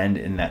stand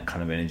in that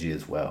kind of energy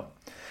as well.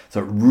 So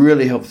it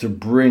really helps to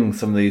bring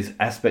some of these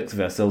aspects of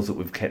ourselves that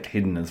we've kept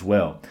hidden as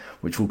well,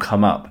 which will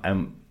come up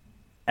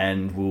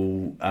and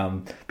will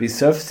be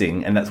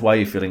surfacing, and that's why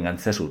you're feeling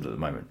unsettled at the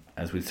moment,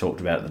 as we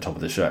talked about at the top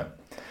of the show.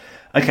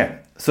 Okay,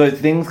 so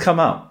things come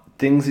up,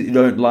 things that you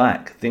don't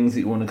like, things that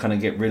you want to kind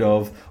of get rid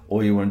of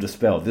or you want to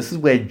dispel. This is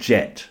where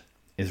jet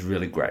is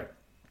really great.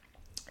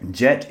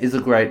 Jet is a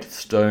great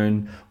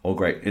stone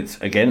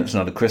it's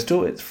not a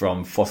crystal, it's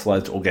from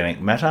fossilized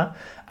organic matter,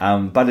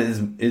 but it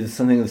is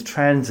something that's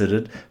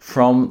transited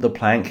from the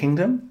plant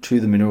kingdom to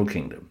the mineral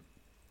kingdom.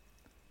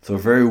 So a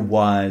very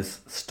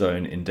wise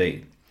stone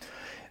indeed.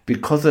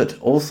 Because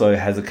it also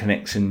has a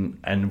connection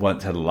and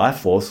once had a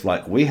life force,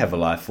 like we have a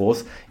life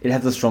force, it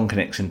has a strong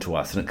connection to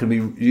us, and it can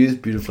be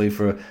used beautifully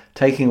for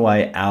taking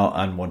away our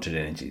unwanted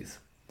energies.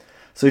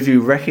 So if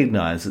you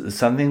recognize that there's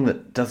something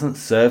that doesn't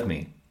serve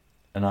me,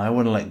 and I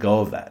want to let go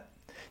of that,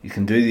 you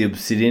can do the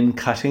obsidian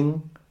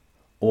cutting,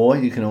 or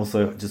you can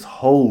also just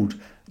hold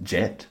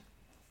jet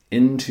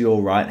into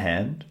your right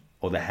hand,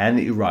 or the hand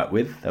that you write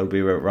with, that would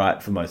be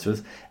right for most of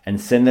us, and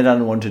send that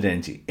unwanted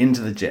energy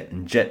into the jet,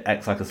 and jet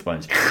acts like a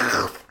sponge,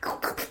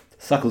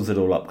 suckles it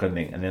all up kind of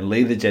thing, and then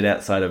leave the jet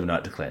outside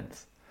overnight to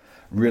cleanse.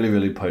 Really,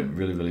 really potent,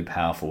 really, really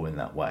powerful in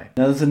that way.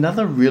 Now there's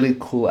another really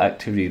cool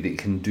activity that you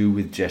can do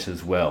with jet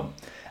as well,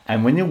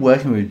 And when you're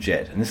working with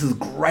Jet, and this is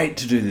great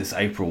to do this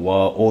April,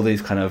 while all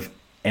these kind of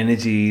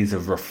energies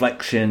of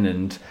reflection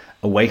and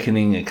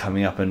awakening are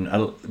coming up and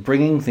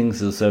bringing things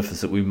to the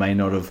surface that we may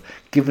not have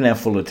given our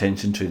full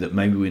attention to, that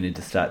maybe we need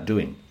to start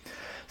doing.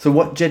 So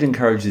what Jet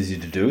encourages you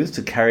to do is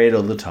to carry it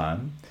all the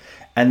time,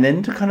 and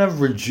then to kind of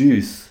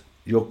reduce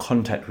your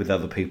contact with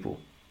other people.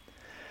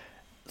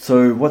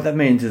 So what that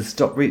means is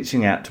stop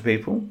reaching out to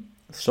people,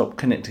 stop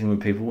connecting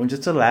with people, and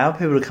just allow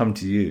people to come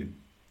to you.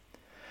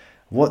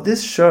 What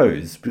this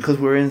shows, because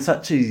we're in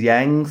such a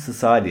yang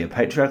society, a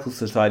patriarchal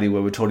society,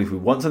 where we're told if we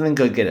want something,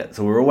 go get it.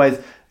 So we're always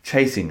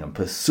chasing and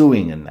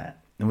pursuing in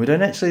that. And we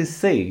don't actually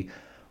see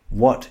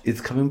what is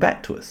coming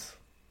back to us.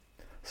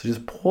 So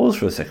just pause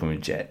for a second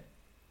with Jet.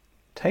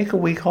 Take a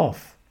week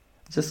off.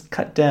 Just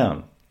cut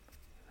down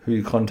who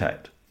you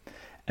contact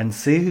and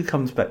see who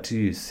comes back to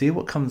you. See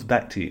what comes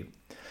back to you.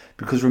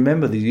 Because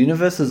remember, the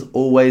universe is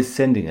always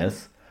sending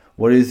us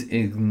what is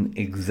in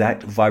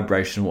exact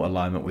vibrational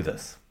alignment with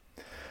us.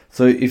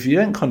 So if you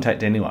don't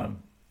contact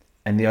anyone,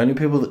 and the only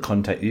people that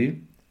contact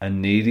you are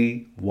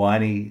needy,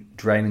 whiny,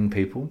 draining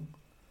people,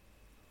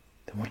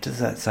 then what does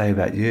that say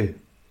about you?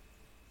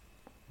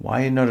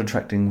 Why are you not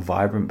attracting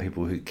vibrant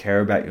people who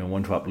care about you and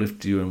want to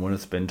uplift you and want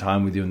to spend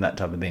time with you and that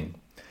type of thing?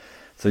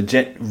 So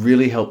Jet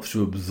really helps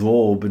to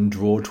absorb and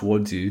draw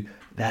towards you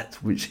that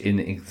which in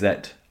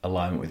exact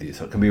alignment with you.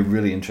 So it can be a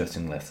really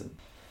interesting lesson.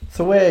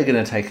 So we're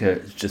going to take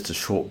just a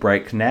short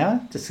break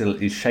now, just to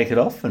let you shake it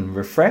off and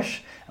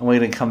refresh. And we're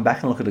going to come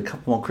back and look at a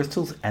couple more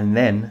crystals and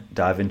then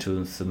dive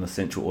into some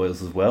essential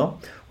oils as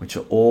well, which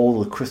are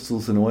all the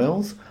crystals and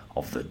oils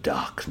of the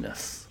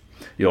darkness.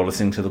 You're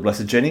listening to The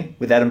Blessed Journey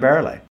with Adam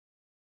Barrelay.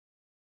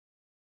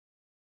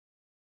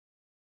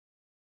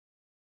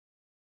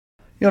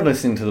 You're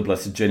listening to The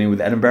Blessed Journey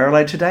with Adam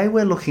Barrelay. Today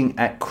we're looking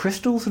at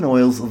crystals and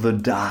oils of the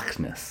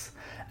darkness.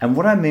 And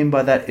what I mean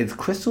by that is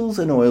crystals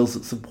and oils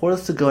that support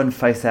us to go and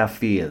face our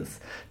fears,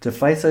 to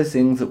face those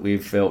things that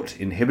we've felt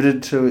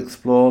inhibited to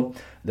explore,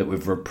 that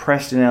we've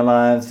repressed in our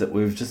lives, that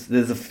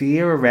there's a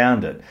fear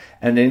around it.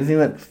 And anything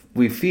that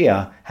we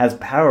fear has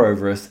power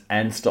over us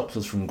and stops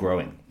us from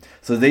growing.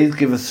 So these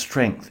give us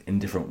strength in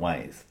different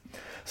ways.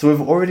 So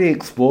we've already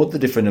explored the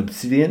different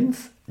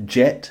obsidians,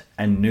 jet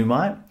and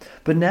nuumite,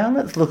 but now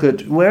let's look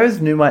at, whereas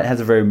nuumite has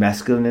a very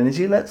masculine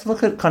energy, let's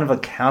look at kind of a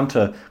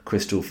counter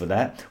crystal for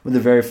that with a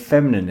very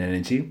feminine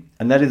energy,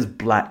 and that is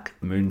black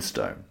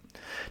moonstone.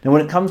 Now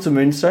when it comes to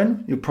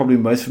moonstone, you're probably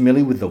most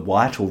familiar with the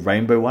white or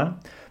rainbow one,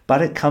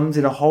 but it comes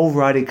in a whole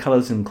variety of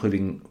colours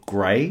including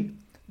grey,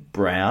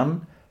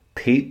 brown,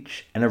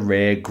 peach and a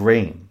rare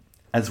green,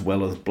 as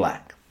well as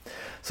black.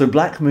 So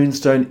black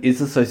moonstone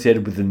is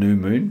associated with the new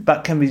moon,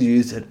 but can be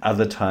used at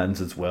other times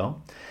as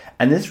well.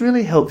 And this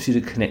really helps you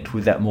to connect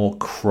with that more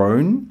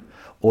crone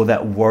or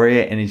that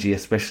warrior energy,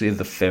 especially of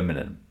the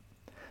feminine.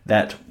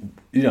 That,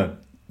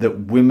 that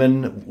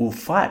women will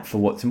fight for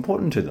what's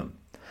important to them.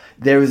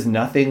 There is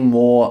nothing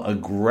more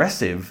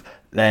aggressive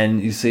than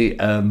you see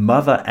a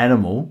mother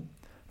animal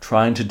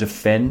trying to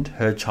defend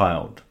her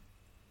child.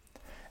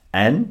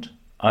 And,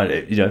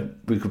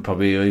 we could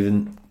probably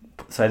even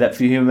say that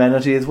for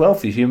humanity as well.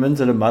 For humans,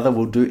 that a mother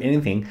will do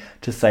anything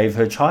to save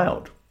her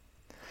child.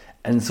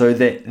 And so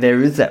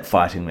there is that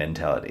fighting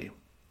mentality,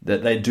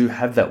 that they do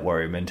have that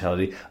warrior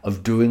mentality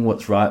of doing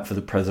what's right for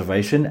the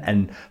preservation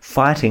and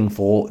fighting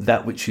for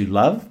that which you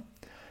love,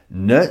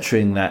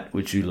 nurturing that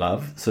which you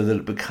love so that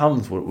it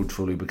becomes what it will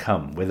truly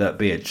become, whether it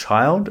be a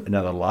child,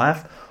 another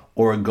life,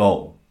 or a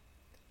goal.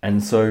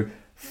 And so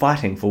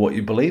fighting for what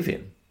you believe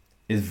in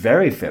is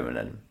very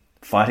feminine.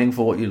 Fighting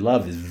for what you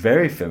love is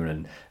very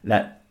feminine.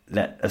 That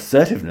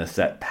assertiveness,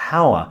 that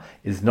power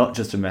is not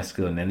just a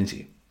masculine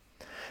energy.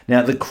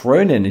 Now, the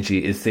crone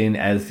energy is seen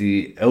as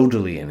the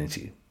elderly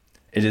energy.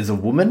 It is a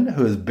woman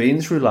who has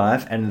been through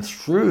life and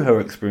through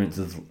her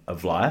experiences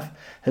of life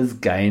has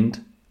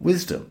gained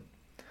wisdom.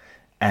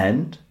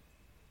 And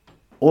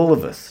all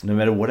of us, no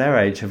matter what our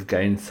age, have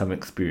gained some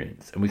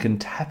experience. And we can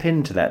tap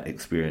into that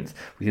experience.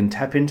 We can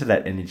tap into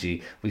that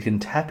energy. We can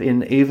tap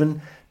in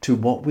even to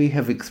what we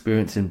have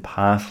experienced in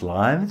past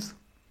lives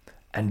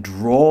and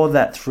draw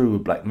that through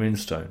with Black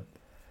Moonstone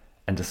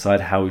and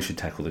decide how we should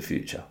tackle the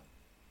future.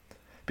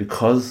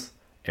 Because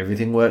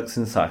everything works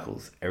in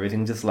cycles.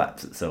 Everything just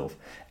laps itself.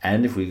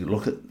 And if we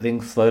look at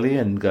things slowly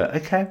and go,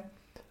 okay,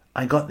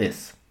 I got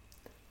this.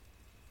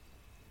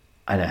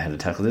 I know how to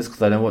tackle this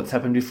because I know what's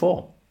happened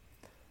before.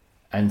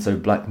 And so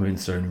Black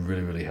Moonstone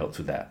really, really helps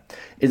with that.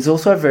 It's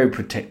also a very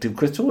protective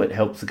crystal. It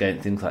helps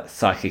against things like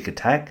psychic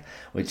attack,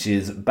 which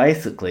is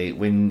basically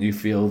when you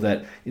feel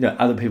that,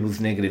 other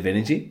people's negative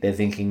energy, they're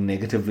thinking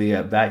negatively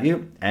about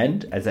you.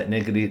 And as that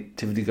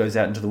negativity goes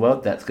out into the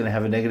world, that's going to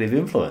have a negative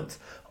influence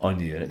on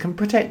you. And it can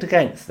protect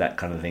against that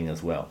kind of thing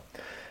as well.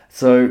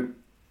 So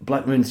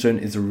Black Moonstone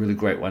is a really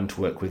great one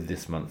to work with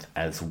this month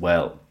as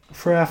well.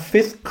 For our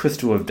fifth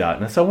crystal of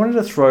darkness, I wanted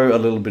to throw a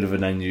little bit of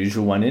an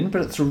unusual one in, but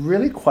it's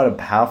really quite a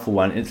powerful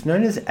one. It's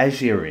known as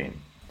Aegirine.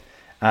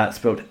 It's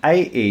spelled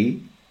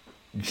Aegirine.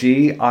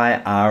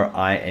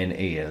 And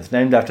it's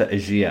named after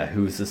Aegir,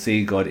 who is the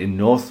sea god in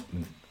Norse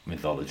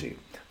mythology.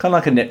 kind of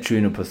like a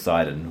Neptune or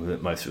Poseidon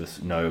that most of us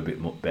know a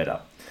bit more better.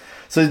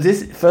 So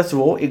this, first of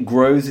all, it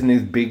grows in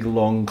these big,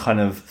 long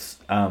kind of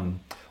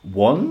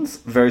wands,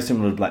 very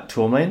similar to black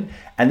tourmaline.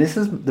 And this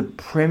is the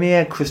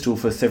premier crystal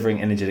for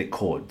severing energetic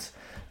cords.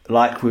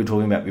 Like we were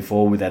talking about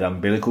before with that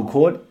umbilical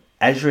cord,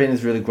 azurine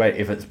is really great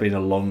if it's been a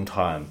long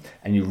time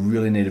and you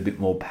really need a bit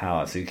more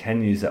power. So you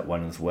can use that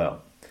one as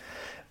well.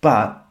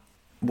 But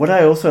what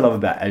I also love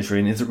about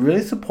azurine is it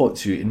really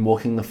supports you in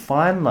walking the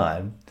fine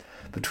line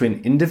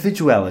between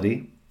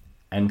individuality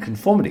and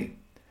conformity.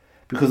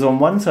 Because on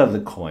one side of the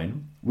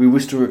coin, we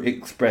wish to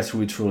express who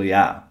we truly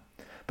are.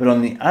 But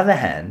on the other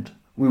hand,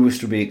 we wish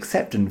to be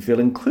accepted and feel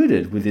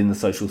included within the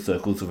social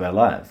circles of our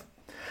lives.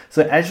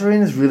 So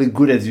azurine is really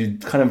good as you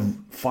kind of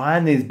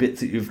find these bits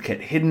that you've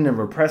kept hidden and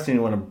repressed and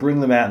you want to bring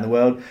them out in the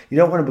world. You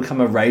don't want to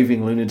become a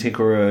raving lunatic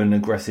or an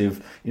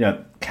aggressive,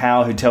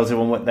 cow who tells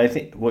everyone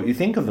what you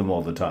think of them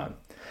all the time.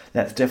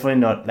 That's definitely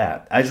not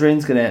that. Azurine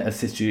is going to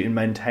assist you in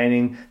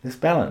maintaining this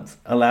balance,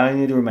 allowing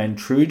you to remain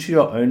true to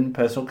your own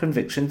personal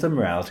convictions and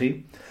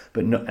morality,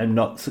 but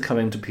not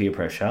succumbing to peer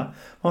pressure,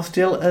 while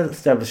still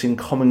establishing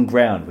common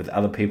ground with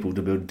other people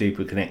to build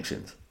deeper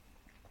connections.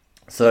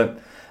 So,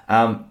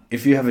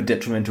 if you have a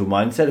detrimental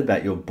mindset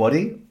about your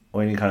body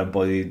or any kind of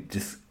body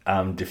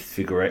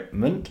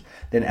disfigurement,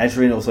 then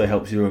azurine also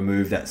helps you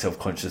remove that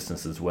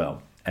self-consciousness as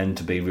well, and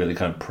to be really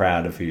kind of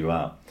proud of who you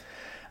are.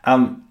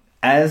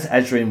 As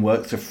azurine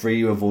works to free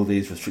you of all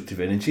these restrictive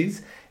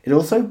energies, it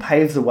also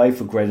paves the way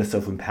for greater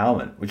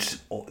self-empowerment, which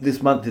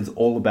this month is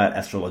all about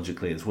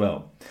astrologically as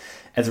well,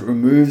 as it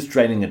removes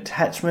draining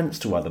attachments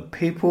to other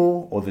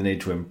people or the need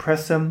to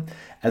impress them,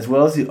 as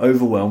well as the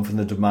overwhelm from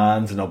the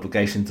demands and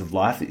obligations of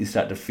life that you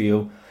start to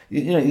feel.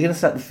 You're going to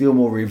start to feel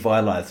more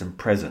revitalized and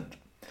present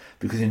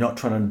because you're not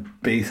trying to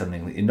be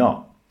something that you're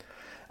not.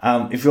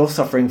 If you're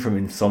suffering from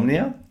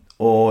insomnia,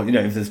 or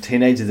if there's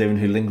teenagers even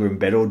who linger in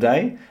bed all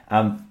day,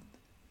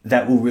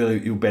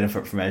 you'll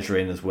benefit from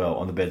azurine as well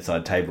on the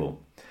bedside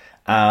table.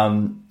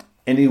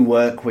 Any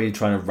work where you're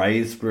trying to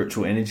raise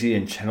spiritual energy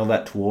and channel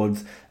that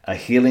towards a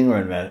healing or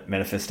a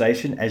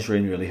manifestation,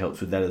 azurine really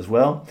helps with that as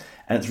well.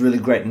 And it's really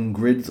great in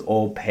grids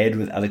or paired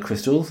with other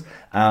crystals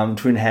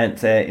to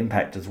enhance their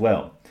impact as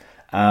well.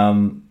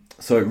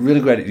 So it's really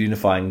great at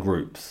unifying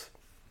groups.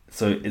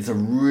 So it's a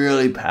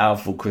really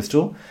powerful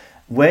crystal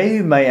where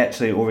you may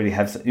actually already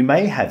have some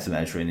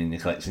azurine in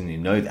your collection, you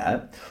know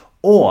that,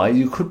 or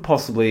you could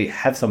possibly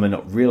have some and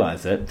not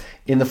realize it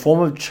in the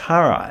form of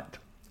charoite.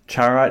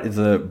 Charoite is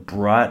a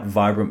bright,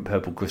 vibrant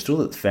purple crystal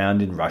that's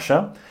found in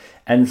Russia,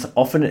 and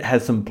often it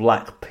has some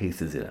black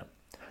pieces in it.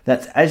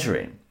 That's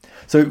azurine.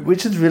 So,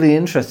 which is really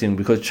interesting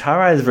because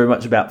charoite is very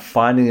much about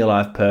finding your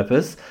life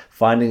purpose,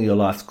 finding your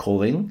life's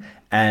calling,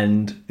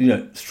 and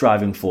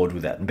striving forward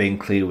with that and being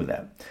clear with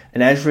that.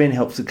 And azurine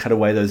helps to cut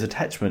away those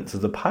attachments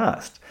of the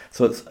past.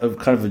 So it's a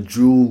kind of a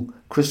dual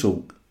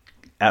crystal,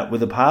 out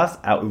with the past,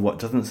 out with what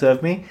doesn't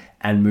serve me,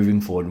 and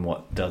moving forward in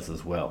what does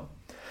as well.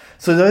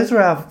 So those are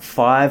our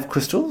 5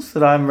 crystals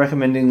that I'm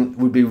recommending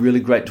would be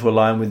really great to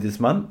align with this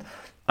month.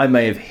 I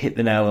may have hit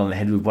the nail on the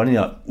head with one and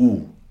you're like,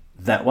 ooh,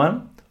 that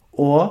one.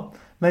 Or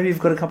maybe you've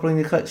got a couple in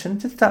your collection,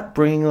 just start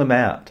bringing them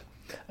out.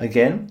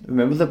 Again,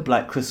 remember the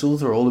black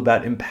crystals are all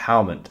about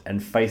empowerment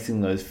and facing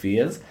those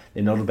fears.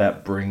 They're not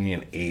about bringing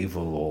in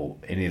evil or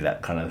any of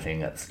that kind of thing.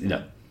 That's,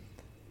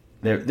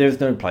 there's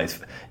no place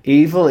for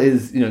evil.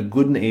 Is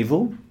good and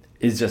evil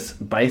is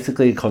just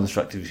basically a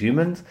construct of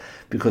humans,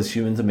 because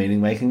humans are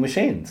meaning-making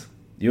machines.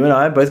 You and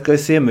I both go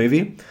see a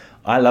movie.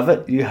 I love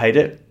it. You hate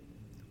it.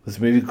 Was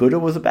the movie good or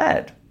was it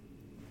bad?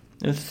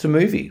 It's just a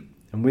movie,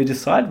 and we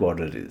decide what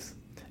it is.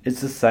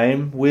 It's the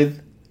same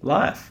with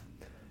life.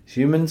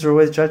 Humans are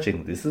always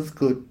judging. This is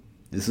good.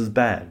 This is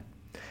bad.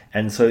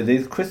 And so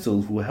these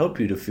crystals will help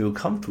you to feel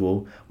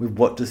comfortable with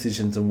what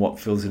decisions and what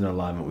feels in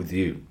alignment with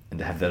you, and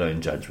to have that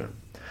own judgment.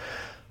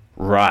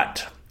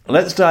 Right.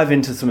 Let's dive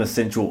into some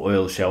essential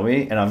oils, shall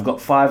we? And I've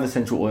got 5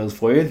 essential oils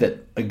for you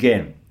that,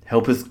 again,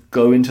 help us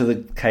go into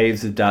the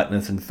caves of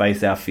darkness and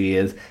face our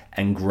fears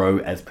and grow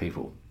as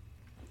people.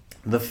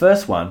 The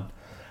first one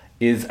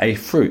is a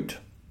fruit.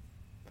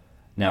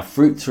 Now,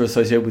 fruits are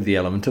associated with the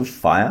element of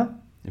fire.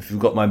 If you've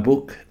got my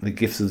book, The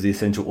Gifts of the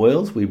Essential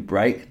Oils, we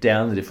break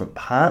down the different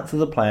parts of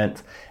the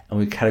plant and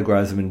we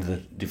categorize them into the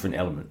different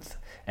elements.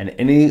 And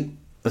any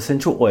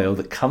essential oil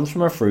that comes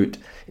from a fruit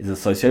is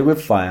associated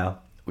with fire,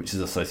 which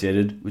is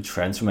associated with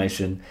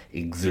transformation,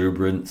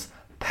 exuberance,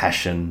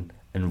 passion,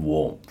 and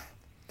warmth.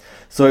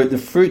 So the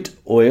fruit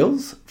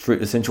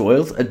essential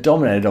oils, are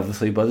dominated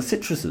obviously by the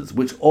citruses,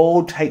 which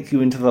all take you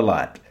into the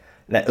light,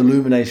 that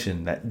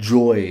illumination, that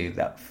joy,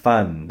 that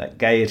fun, that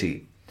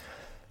gaiety.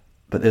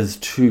 But there's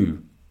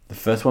 2. The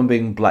first one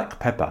being black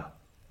pepper.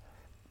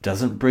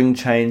 Doesn't bring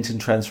change and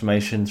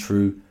transformation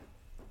through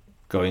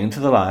going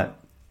into the light,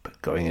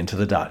 but going into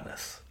the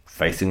darkness,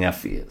 facing our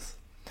fears.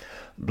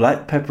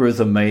 Black pepper is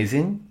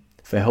amazing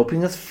for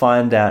helping us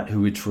find out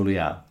who we truly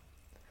are.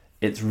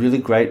 It's really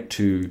great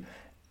to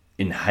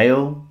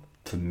inhale,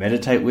 to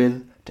meditate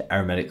with, to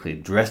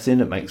aromatically dress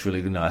in. It makes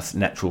really nice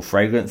natural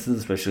fragrances,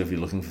 especially if you're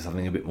looking for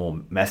something a bit more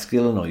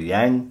masculine or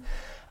yang.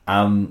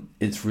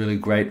 It's really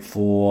great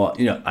for,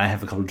 I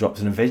have a couple of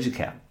drops in a veggie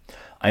cap.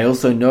 I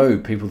also know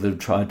people that have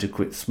tried to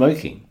quit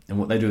smoking, and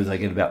what they do is they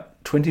get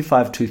about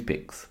 25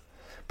 toothpicks,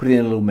 put it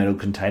in a little metal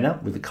container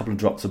with a couple of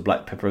drops of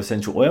black pepper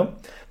essential oil.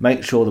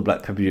 Make sure the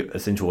black pepper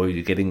essential oil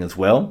you're getting as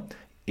well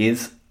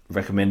is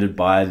recommended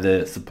by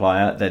the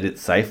supplier, that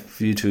it's safe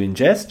for you to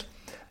ingest.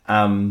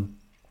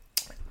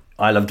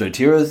 I love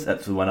doTERRA's,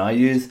 that's the one I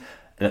use.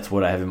 That's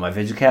what I have in my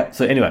veggie cap.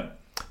 So anyway,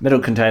 metal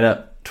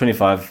container,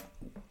 25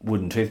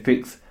 wooden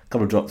toothpicks, a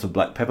couple of drops of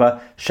black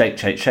pepper,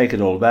 shake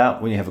it all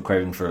about. When you have a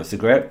craving for a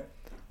cigarette,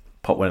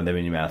 pop one of them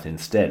in your mouth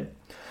instead.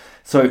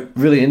 So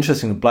really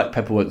interesting, black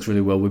pepper works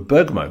really well with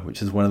bergamot,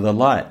 which is one of the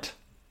light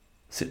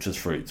citrus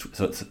fruits.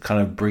 So it's kind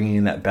of bringing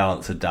in that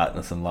balance of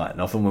darkness and light.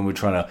 And often when we're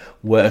trying to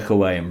work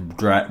away and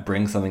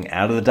bring something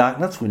out of the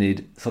darkness, we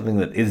need something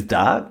that is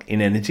dark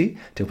in energy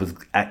to help us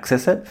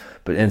access it,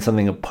 but then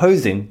something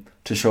opposing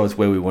to show us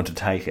where we want to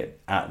take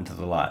it out into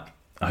the light.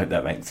 I hope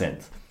that makes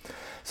sense.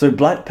 So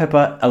black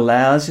pepper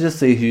allows you to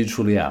see who you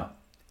truly are.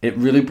 It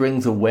really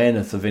brings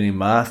awareness of any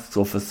masks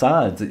or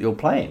facades that you're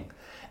playing.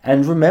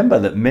 And remember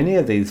that many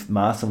of these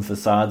masks and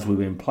facades we've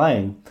been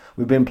playing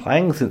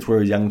since we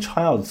were a young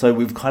child, so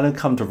we've kind of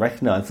come to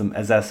recognize them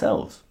as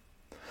ourselves.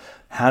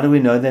 How do we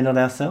know they're not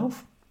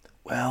ourselves?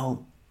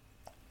 Well,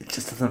 it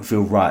just doesn't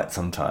feel right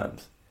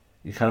sometimes.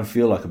 You kind of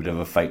feel like a bit of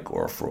a fake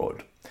or a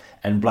fraud.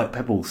 And black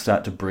pepper will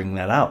start to bring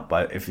that up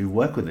if you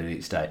work with it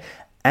each day.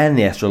 And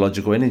the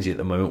astrological energy at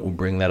the moment will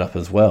bring that up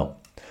as well.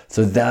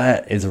 So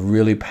that is a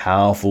really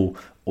powerful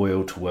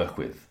oil to work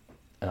with.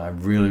 And I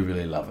really,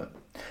 really love it.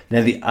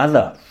 Now, the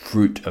other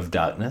fruit of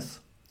darkness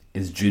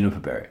is juniper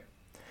berry.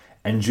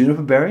 And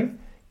juniper berry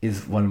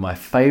is one of my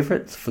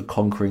favorites for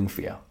conquering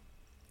fear.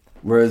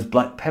 Whereas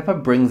black pepper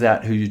brings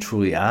out who you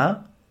truly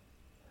are,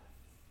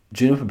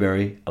 juniper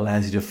berry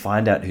allows you to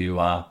find out who you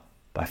are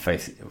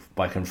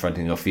by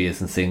confronting your fears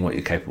and seeing what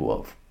you're capable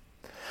of.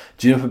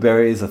 Juniper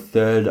berry is a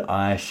third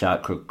eye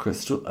chakra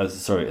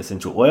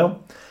essential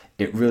oil.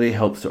 It really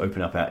helps to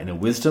open up our inner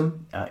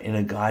wisdom, our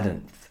inner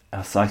guidance,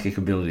 our psychic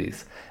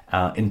abilities,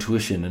 our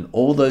intuition, and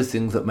all those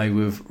things that maybe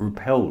we've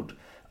repelled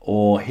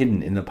or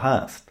hidden in the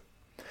past.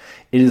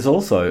 It is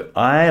also,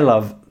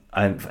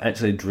 I'm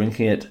actually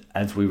drinking it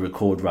as we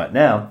record right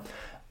now.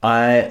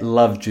 I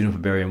love juniper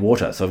berry and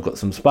water. So I've got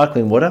some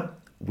sparkling water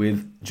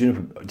with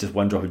just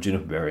one drop of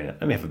juniper berry in it.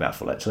 Let me have a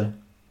mouthful actually.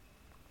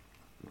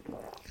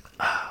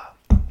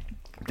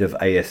 Bit of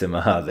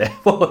ASMR there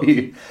for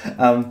you.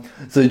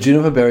 So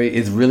juniper berry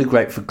is really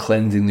great for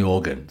cleansing the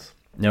organs.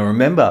 Now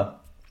remember,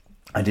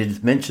 I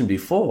did mention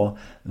before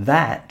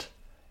that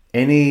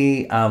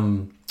any,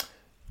 when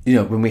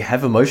we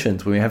have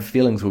emotions, when we have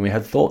feelings, when we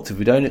have thoughts, if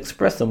we don't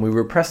express them, we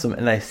repress them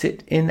and they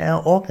sit in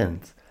our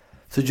organs.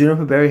 So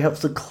juniper berry helps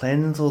to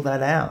cleanse all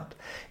that out.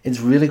 It's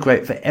really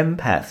great for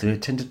empaths who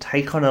tend to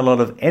take on a lot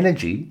of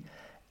energy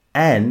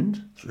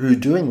and through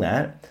doing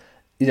that,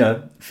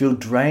 feel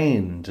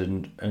drained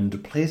and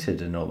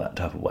depleted and all that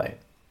type of way.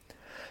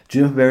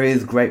 Juniper berry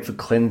is great for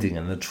cleansing,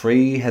 and the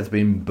tree has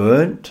been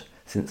burnt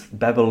since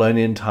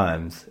Babylonian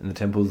times in the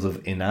temples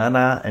of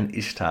Inanna and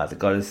Ishtar, the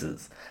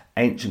goddesses,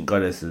 ancient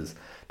goddesses,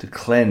 to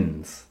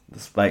cleanse the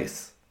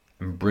space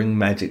and bring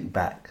magic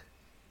back.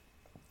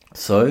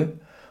 So,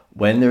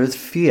 when there is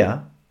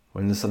fear,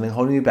 when there's something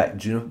holding you back,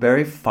 juniper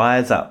berry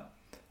fires up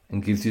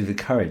and gives you the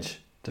courage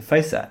to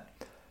face that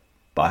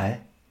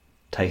by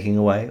taking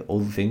away all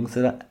the things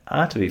that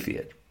are to be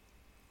feared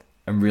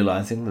and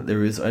realizing that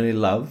there is only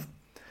love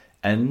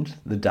and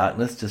the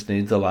darkness just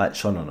needs a light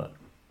shone on it.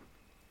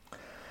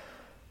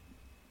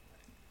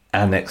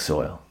 Our next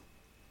oil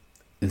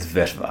is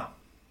vetiver.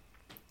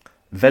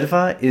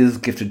 Vetiver is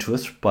gifted to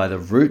us by the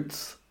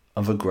roots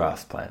of a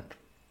grass plant.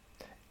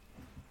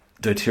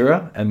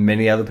 doTERRA and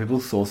many other people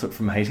source it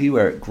from Haiti,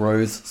 where it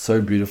grows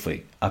so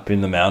beautifully up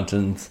in the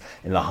mountains,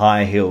 in the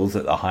high hills,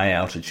 at the high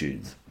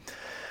altitudes.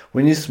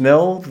 When you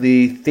smell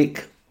the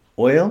thick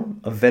oil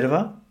of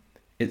vetiver,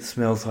 it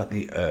smells like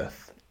the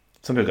earth.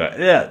 Some people go,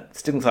 yeah, it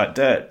stinks like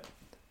dirt.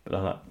 But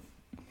I'm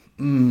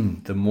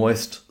like, the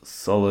moist,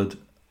 solid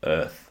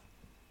earth.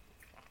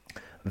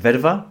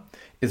 Vetiver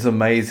is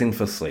amazing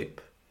for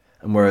sleep.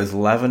 And whereas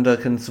lavender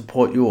can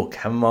support you, or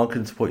chamomile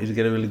can support you to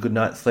get a really good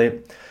night's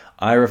sleep,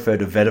 I refer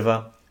to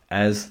vetiver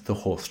as the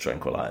horse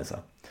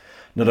tranquilizer.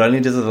 Not only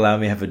does it allow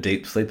me to have a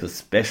deep sleep,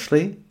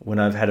 especially when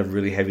I've had a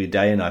really heavy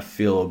day and I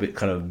feel a bit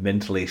kind of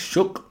mentally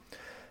shook,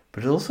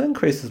 but it also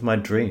increases my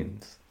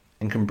dreams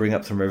and can bring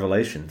up some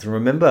revelations. And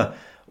remember,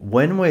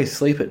 when we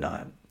sleep at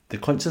night, the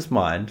conscious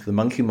mind, the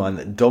monkey mind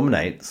that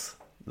dominates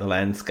the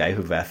landscape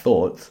of our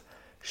thoughts,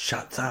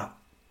 shuts up.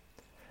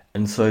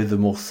 And so the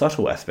more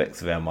subtle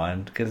aspects of our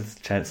mind get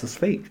a chance to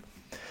speak.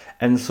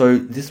 And so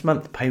this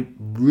month, pay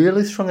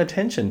really strong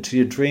attention to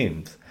your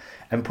dreams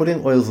and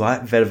putting oils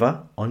like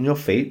vetiver on your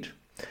feet.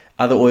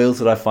 Other oils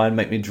that I find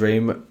make me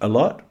dream a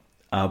lot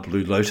are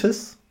blue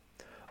lotus,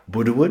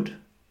 Buddhawood,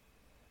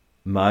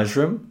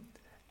 marjoram,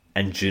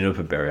 and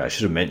juniper berry. I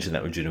should have mentioned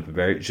that with juniper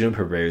berry.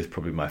 Juniper berry is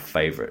probably my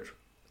favorite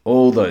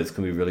All those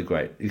can be really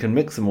great. You can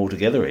mix them all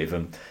together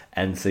even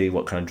and see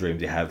what kind of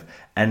dreams you have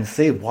and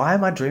see, why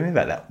am I dreaming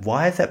about that?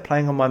 Why is that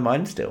playing on my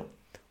mind still?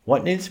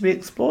 What needs to be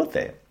explored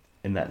there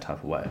in that type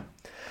of way?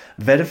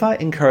 Vedava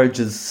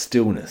encourages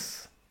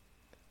stillness.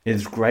 It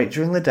is great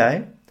during the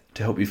day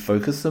to help you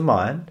focus the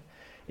mind.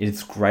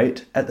 It's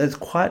great at those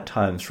quiet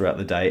times throughout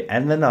the day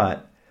and the night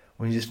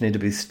when you just need to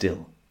be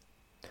still.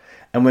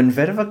 And when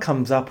Vedava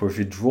comes up, or if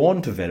you're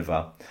drawn to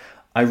Vedava,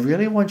 I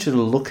really want you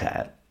to look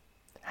at,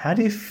 how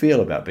do you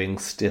feel about being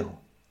still?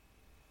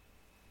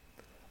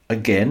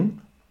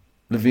 Again,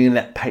 living in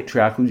that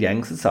patriarchal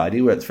Yang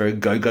society where it's very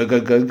go, go, go,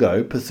 go,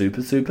 go, pursue,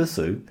 pursue,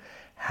 pursue,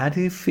 how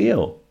do you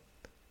feel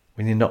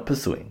when you're not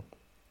pursuing?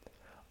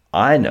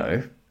 I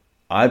know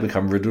I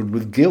become riddled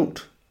with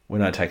guilt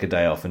when I take a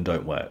day off and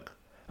don't work.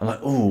 I'm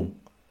like, oh,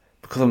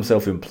 because I'm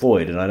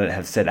self-employed and I don't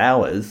have set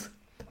hours,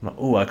 I'm like,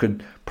 oh, I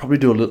could probably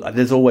do a little,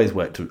 there's always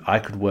work to, I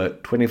could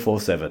work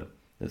 24/7.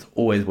 There's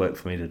always work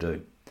for me to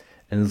do.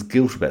 And there's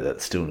guilt about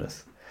that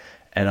stillness.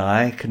 And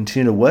I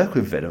continue to work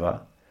with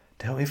Vedava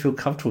to help me feel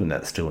comfortable in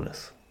that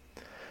stillness.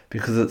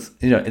 Because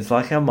it's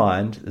like our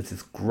mind, there's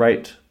this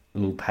great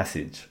little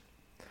passage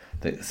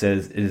that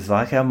says, it is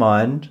like our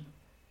mind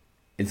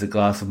is a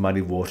glass of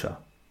muddy water.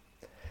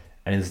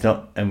 And it's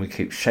not, and we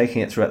keep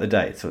shaking it throughout the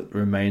day, so it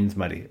remains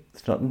muddy.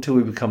 It's not until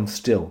we become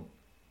still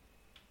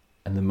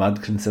and the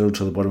mud can settle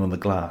to the bottom of the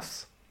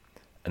glass.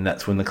 And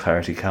that's when the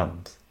clarity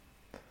comes.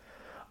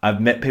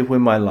 I've met people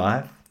in my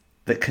life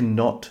that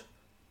cannot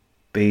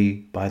be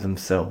by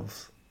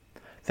themselves,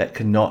 that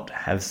cannot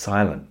have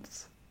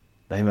silence.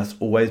 They must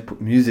always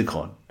put music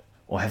on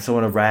or have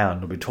someone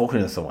around or be talking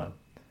to someone.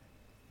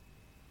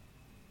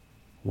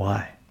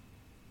 Why?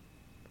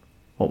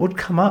 What would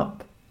come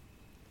up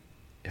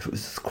if it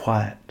was just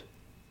quiet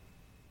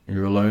and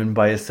you're alone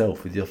by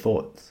yourself with your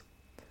thoughts?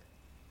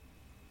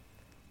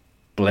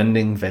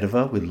 Blending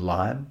Vedava with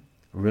lime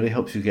really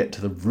helps you get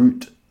to the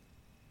root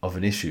of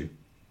an issue,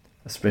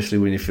 especially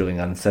when you're feeling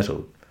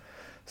unsettled.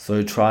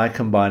 So try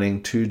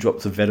combining 2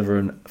 drops of Vedava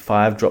and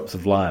 5 drops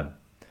of lime,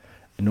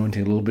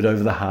 anointing a little bit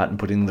over the heart and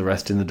putting the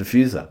rest in the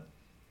diffuser.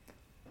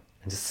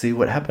 And just see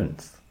what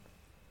happens.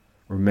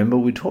 Remember,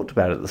 we talked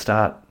about at the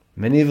start,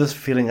 many of us are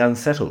feeling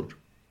unsettled.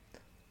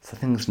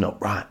 Something's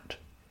not right.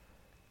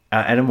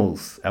 Our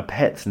animals, our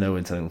pets know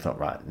when something's not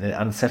right. They're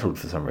unsettled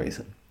for some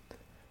reason.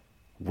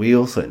 We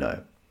also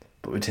know,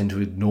 but we tend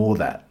to ignore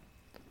that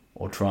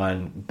or try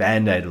and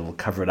band-aid it or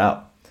cover it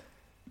up.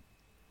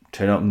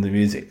 Turn up the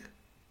music.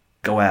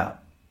 Go out,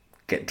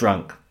 get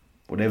drunk,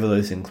 whatever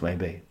those things may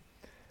be.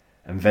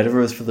 And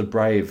Vedava is for the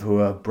brave who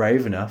are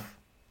brave enough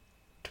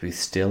to be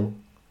still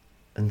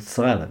and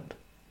silent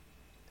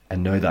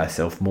and know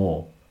thyself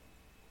more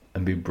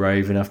and be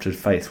brave enough to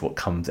face what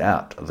comes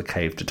out of the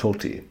cave to talk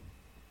to you.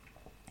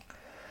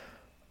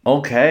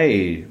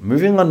 Okay,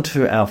 moving on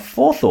to our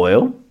 4th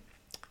oil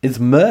is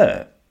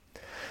myrrh.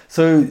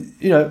 So,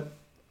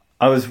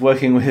 I was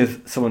working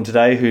with someone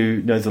today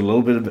who knows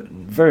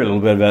very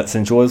little bit about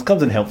essential oils,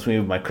 comes and helps me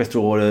with my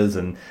crystal orders,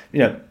 and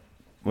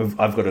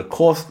I've got a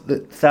course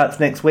that starts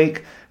next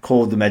week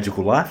called The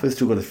Magical Life. We've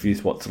still got a few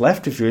spots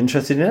left. If you're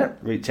interested in it,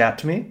 reach out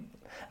to me.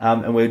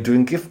 And we're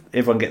doing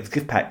everyone gets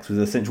gift packs with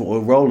essential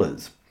oil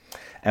rollers.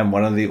 And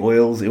one of the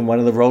oils in one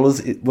of the rollers,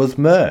 it was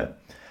myrrh.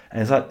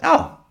 And it's like,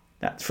 oh,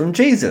 that's from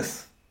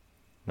Jesus.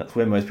 That's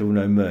where most people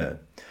know myrrh.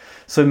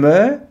 So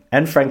myrrh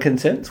and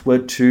frankincense were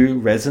 2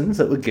 resins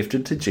that were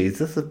gifted to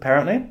Jesus,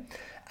 apparently.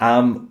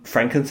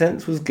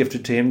 Frankincense was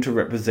gifted to him to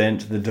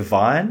represent the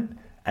divine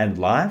and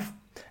life,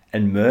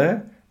 and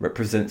myrrh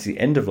represents the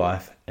end of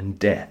life and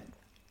death.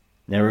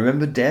 Now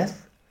remember,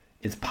 death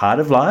is part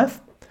of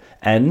life,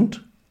 and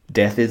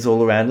death is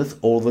all around us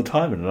all the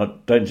time. And I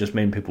don't just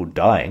mean people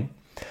dying.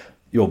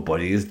 Your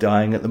body is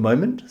dying at the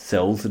moment,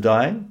 cells are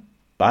dying,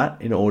 but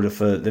in order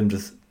for them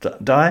to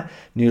die,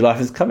 new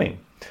life is coming.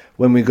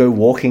 When we go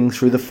walking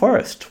through the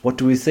forest, what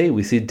do we see?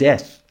 We see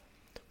death.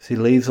 We see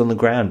leaves on the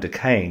ground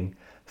decaying,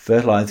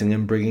 fertilizing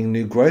and bringing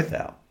new growth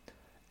out.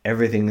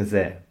 Everything is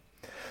there.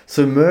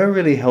 So myrrh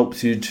really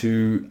helps you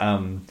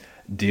to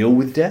deal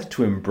with death,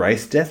 to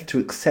embrace death, to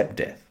accept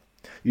death.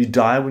 You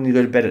die when you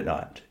go to bed at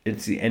night.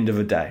 It's the end of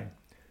a day.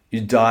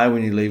 You die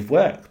when you leave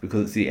work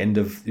because it's the end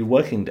of your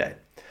working day.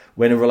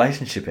 When a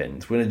relationship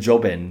ends, when a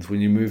job ends, when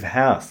you move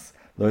house,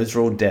 those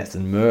are all deaths,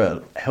 and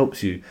myrrh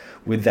helps you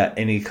with that,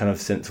 any kind of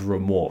sense of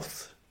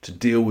remorse, to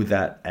deal with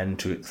that and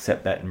to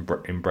accept that and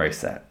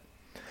embrace that.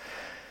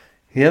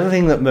 The other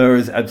thing that myrrh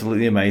is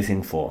absolutely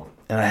amazing for,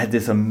 and I had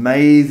this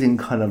amazing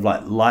kind of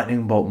like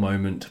lightning bolt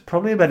moment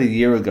probably about a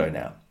year ago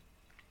now,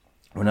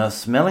 when I was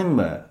smelling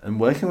myrrh and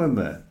working with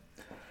myrrh,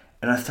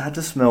 and I started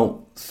to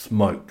smell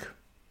smoke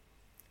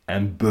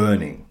and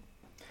burning,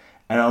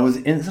 and I was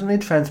instantly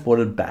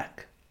transported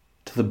back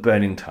to the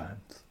burning times,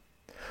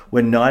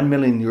 when 9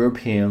 million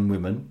European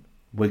women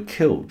were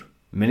killed,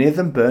 many of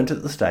them burnt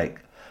at the stake,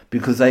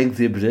 because they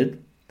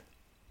exhibited,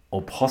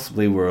 or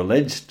possibly were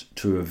alleged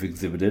to have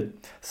exhibited,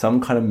 some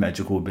kind of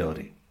magical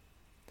ability.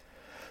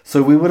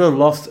 So we would have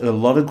lost a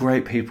lot of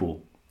great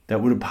people that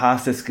would have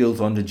passed their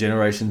skills on to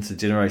generations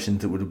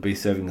that would be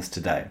serving us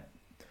today.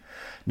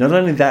 Not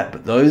only that,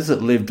 but those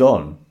that lived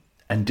on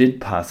and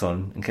did pass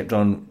on and kept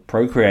on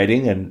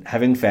procreating and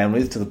having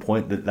families to the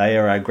point that they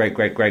are our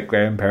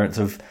great-great-great-grandparents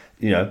of,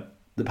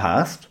 the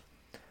past,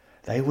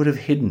 they would have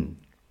hidden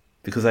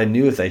because they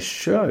knew if they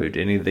showed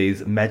any of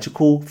these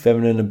magical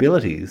feminine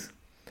abilities,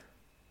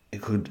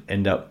 it could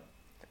end up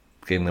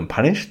getting them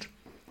punished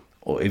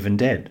or even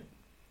dead.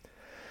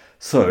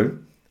 So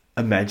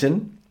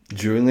imagine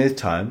during these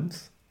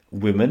times,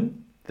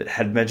 women that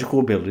had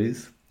magical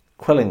abilities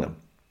quelling them.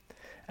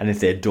 And if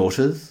their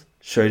daughters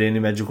showed any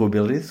magical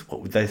abilities, what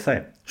would they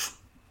say? Shh,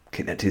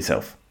 keep that to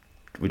yourself.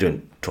 We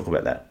don't talk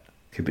about that.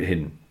 Keep it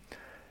hidden.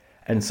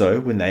 And so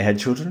when they had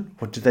children,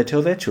 what did they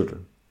tell their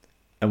children?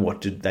 And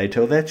what did they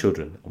tell their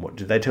children? And what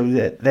did they tell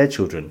their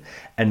children?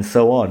 And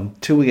so on,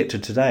 till we get to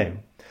today.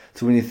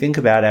 So when you think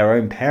about our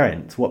own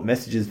parents, what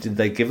messages did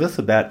they give us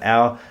about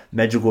our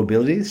magical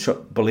abilities,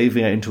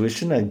 believing our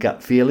intuition, our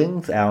gut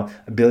feelings, our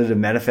ability to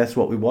manifest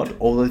what we want,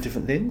 all those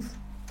different things?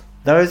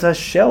 Those are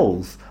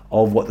shells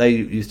of what they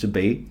used to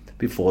be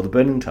before the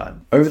burning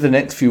time. Over the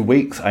next few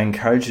weeks, I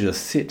encourage you to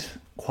sit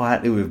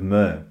quietly with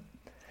Mer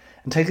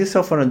and take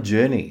yourself on a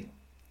journey.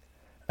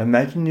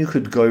 Imagine you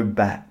could go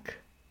back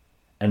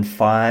and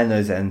find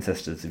those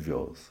ancestors of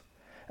yours.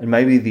 And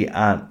maybe the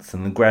aunts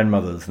and the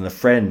grandmothers and the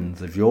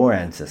friends of your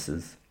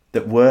ancestors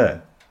that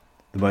were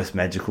the most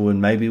magical and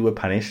maybe were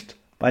punished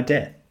by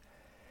death.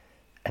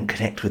 And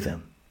connect with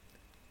them.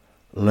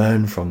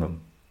 Learn from them.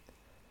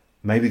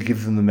 Maybe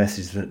give them the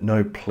message that,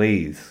 no,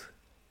 please,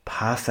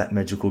 pass that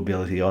magical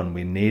ability on.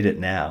 We need it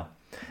now.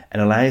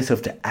 And allow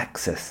yourself to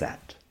access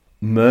that.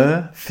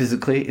 Mer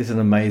physically is an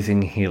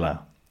amazing healer.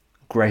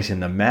 Great in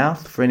the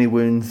mouth for any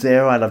wounds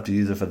there. I love to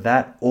use her for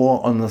that.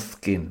 Or on the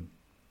skin.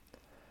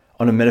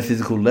 On a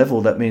metaphysical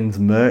level, that means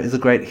Mer is a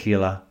great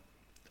healer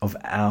of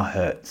our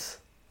hurts,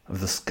 of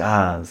the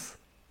scars,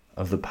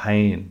 of the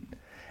pain.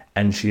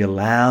 And she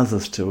allows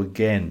us to,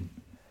 again,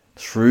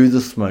 through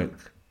the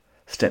smoke,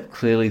 step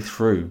clearly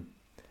through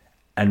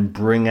and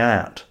bring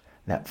out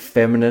that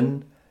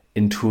feminine,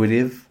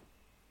 intuitive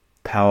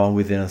power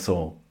within us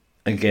all.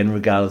 Again,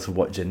 regardless of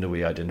what gender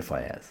we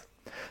identify as.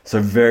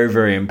 So very,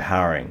 very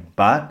empowering.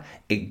 But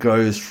it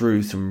goes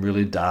through some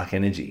really dark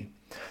energy.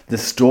 The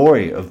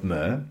story of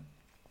Mer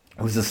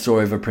was the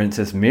story of a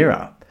Princess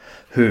Mira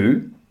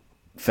who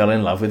fell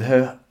in love with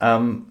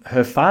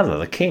her father,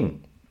 the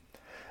king.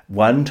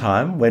 One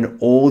time, when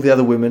all the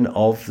other women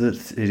of the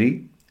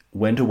city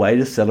went away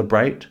to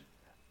celebrate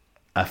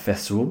a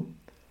festival,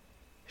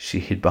 she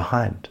hid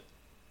behind.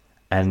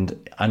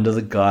 And under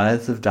the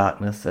guise of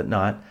darkness at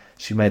night,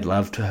 she made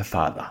love to her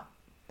father.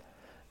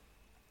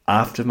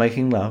 After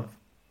making love,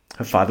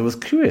 her father was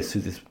curious who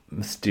this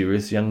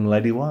mysterious young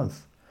lady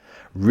was.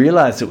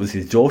 Realized it was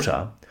his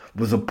daughter,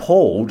 was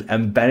appalled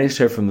and banished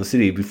her from the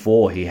city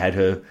before he had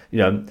her,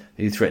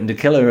 he threatened to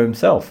kill her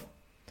himself.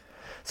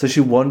 So she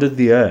wandered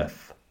the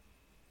earth,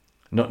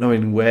 not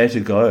knowing where to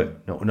go,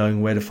 not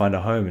knowing where to find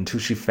a home, until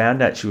she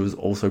found out she was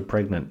also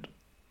pregnant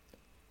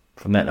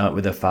from that night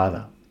with her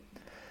father.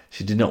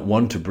 She did not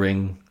want to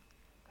bring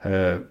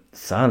her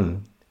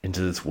son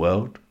into this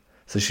world,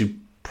 so she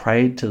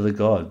prayed to the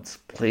gods,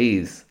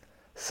 please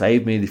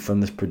save me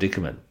from this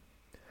predicament.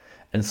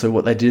 And so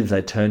what they did is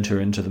they turned her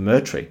into the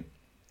Mer tree.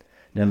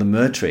 Now the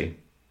Mer tree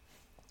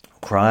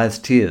cries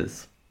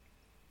tears,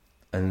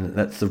 and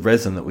that's the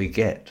resin that we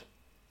get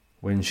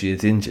when she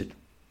is injured.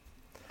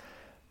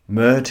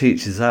 Mer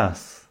teaches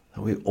us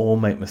that we all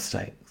make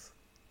mistakes,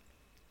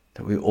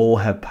 that we all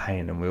have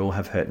pain and we all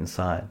have hurt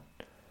inside,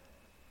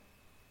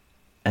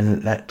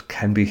 and that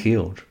can be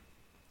healed.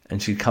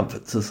 And she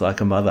comforts us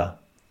like a mother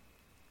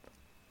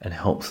and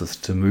helps us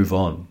to move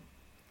on.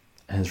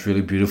 And it's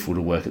really beautiful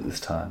to work at this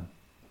time.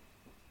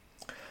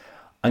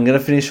 I'm going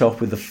to finish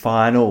off with the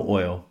final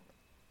oil,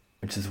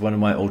 which is one of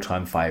my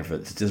all-time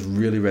favorites. It just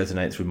really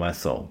resonates with my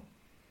soul.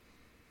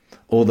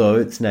 Although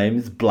its name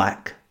is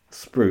Black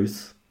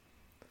Spruce,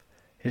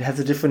 it has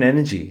a different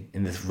energy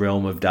in this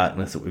realm of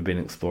darkness that we've been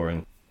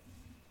exploring.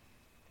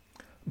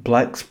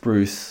 Black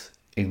Spruce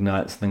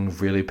ignites something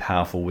really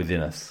powerful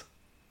within us.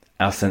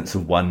 Our sense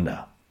of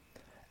wonder,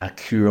 our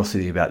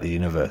curiosity about the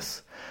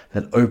universe,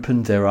 that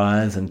opens our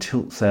eyes and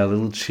tilts our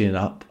little chin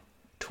up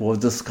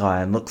towards the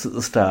sky and looks at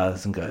the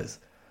stars and goes,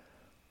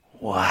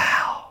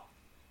 wow,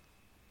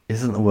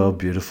 isn't the world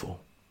beautiful?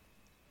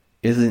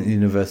 Isn't the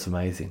universe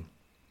amazing?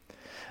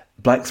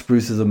 Black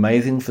Spruce is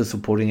amazing for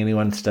supporting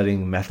anyone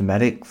studying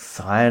mathematics,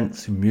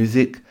 science,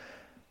 music,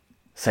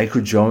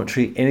 sacred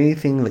geometry,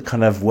 anything that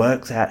kind of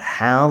works out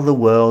how the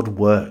world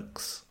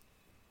works,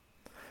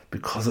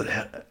 because it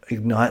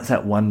ignites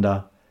that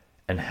wonder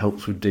and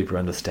helps with deeper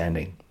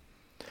understanding.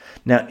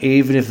 Now,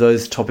 even if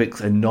those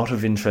topics are not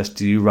of interest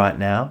to you right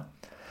now,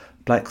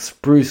 Black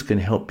Spruce can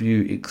help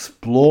you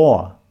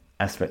explore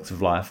aspects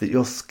of life that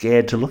you're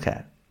scared to look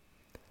at.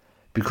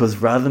 Because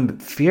rather than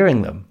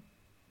fearing them,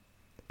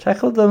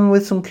 tackle them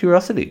with some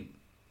curiosity.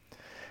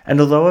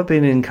 And although I've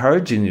been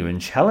encouraging you and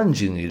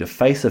challenging you to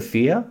face a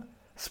fear,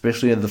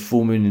 especially at the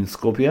full moon in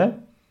Scorpio,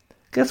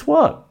 guess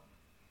what?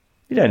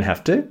 You don't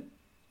have to.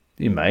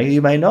 You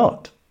may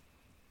not.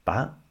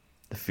 But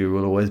the fear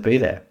will always be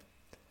there.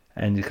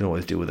 And you can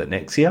always deal with it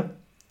next year,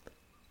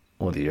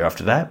 or the year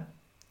after that,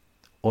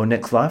 or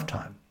next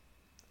lifetime.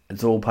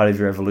 It's all part of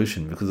your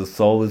evolution, because the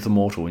soul is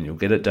immortal and you'll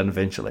get it done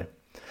eventually.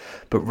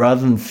 But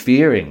rather than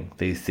fearing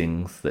these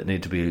things that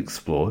need to be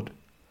explored,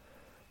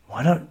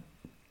 why not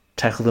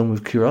tackle them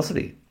with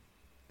curiosity?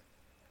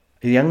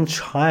 A young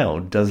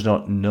child does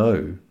not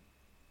know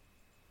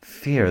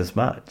fear as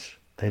much.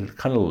 They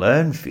kind of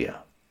learn fear.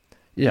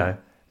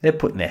 They're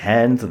putting their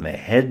hands and their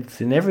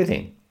heads in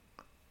everything.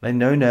 They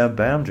know now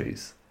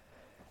boundaries.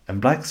 And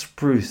black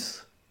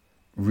spruce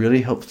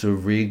really helps to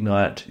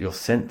reignite your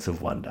sense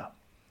of wonder.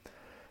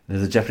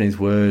 There's a Japanese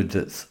word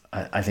that's,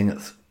 I think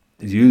it's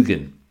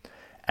yugen.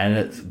 And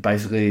it's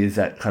basically is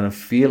that kind of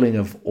feeling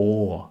of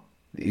awe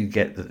that you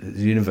get that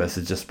the universe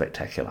is just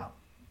spectacular.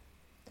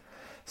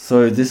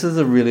 So this is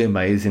a really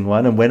amazing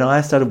one. And when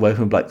I started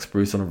working with black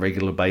spruce on a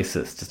regular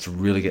basis, just to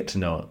really get to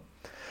know it,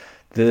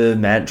 the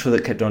mantra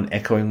that kept on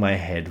echoing my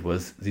head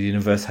was, the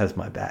universe has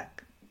my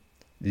back.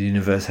 The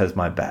universe has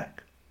my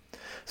back.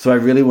 So I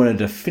really wanted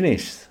to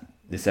finish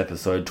this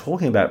episode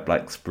talking about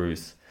black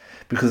spruce,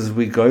 because as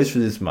we go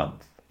through this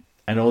month,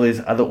 and all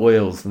these other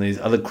oils and these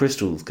other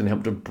crystals can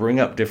help to bring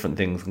up different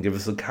things and give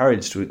us the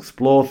courage to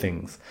explore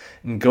things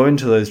and go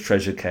into those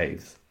treasure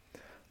caves,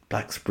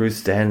 black spruce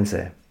stands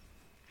there,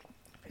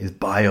 is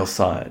by your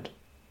side,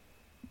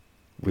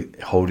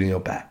 holding your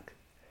back.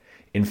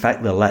 In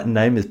fact, the Latin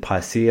name is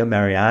Picea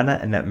Mariana,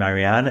 and that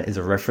Mariana is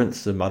a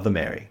reference to Mother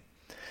Mary.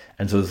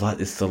 And so it's like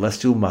this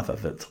celestial mother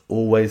that's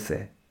always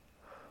there,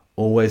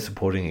 always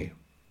supporting you,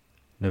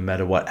 no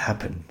matter what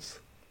happens.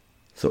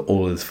 So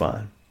all is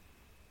fine.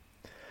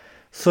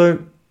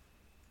 So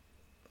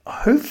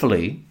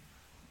hopefully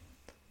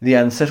the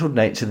unsettled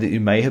nature that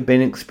you may have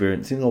been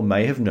experiencing or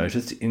may have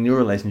noticed in your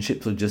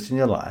relationships or just in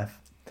your life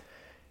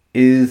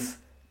is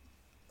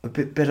a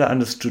bit better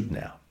understood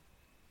now.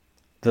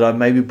 That I've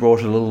maybe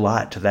brought a little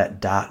light to that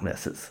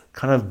darkness that's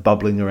kind of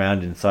bubbling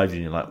around inside you,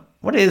 and you're like,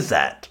 what is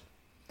that?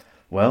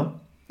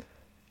 Well,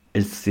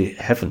 it's the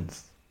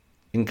heavens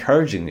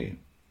encouraging you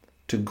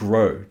to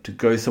grow, to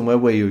go somewhere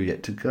where you're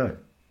yet to go.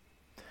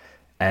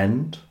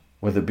 And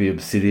whether it be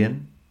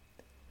obsidian,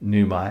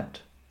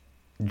 numite,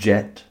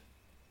 jet,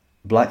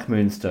 black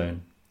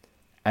moonstone,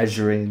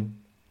 azurine,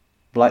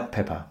 black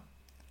pepper,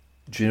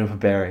 juniper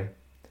berry,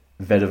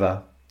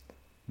 vetiver,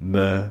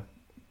 myrrh,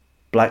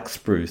 black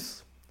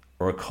spruce,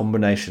 or a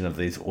combination of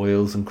these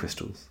oils and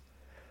crystals,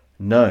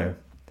 know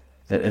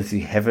that as the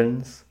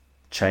heavens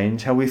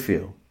change how we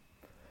feel,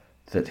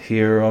 that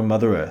here on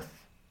Mother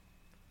Earth,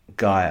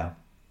 Gaia,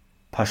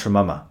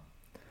 Pachamama,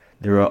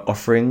 there are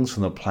offerings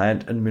from the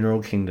plant and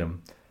mineral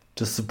kingdom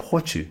to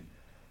support you,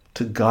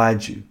 to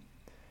guide you,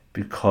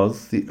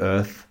 because the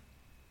earth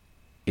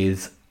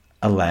is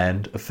a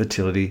land of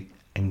fertility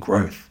and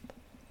growth.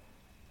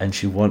 And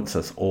she wants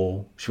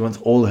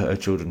all her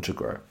children to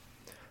grow.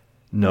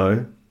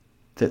 Know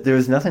that there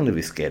is nothing to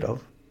be scared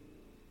of,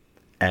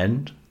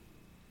 and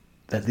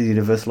that the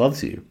universe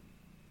loves you.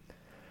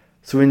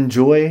 So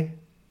enjoy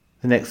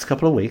the next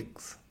couple of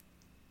weeks.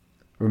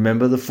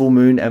 Remember the full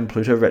moon and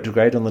Pluto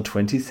retrograde on the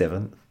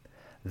 27th.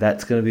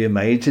 That's going to be a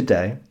major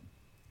day.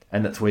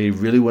 And that's where you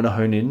really want to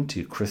hone into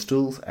your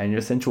crystals and your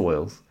essential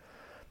oils.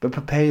 But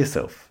prepare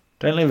yourself.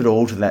 Don't leave it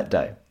all to that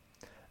day.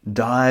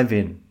 Dive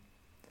in.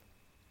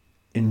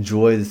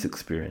 Enjoy this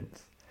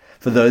experience.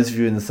 For those of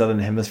you in the Southern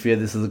Hemisphere,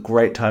 this is a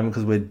great time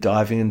because we're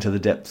diving into the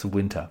depths of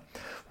winter.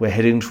 We're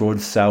heading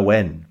towards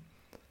Samhain,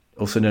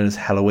 also known as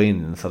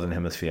Halloween in the Southern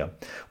Hemisphere,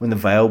 when the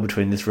veil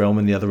between this realm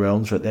and the other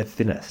realms are at their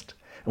thinnest.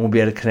 And we'll be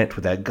able to connect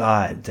with our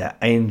guides, our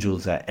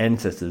angels, our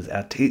ancestors,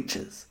 our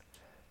teachers.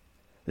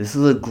 This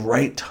is a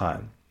great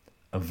time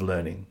of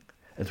learning.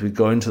 As we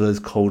go into those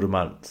colder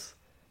months,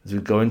 as we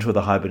go into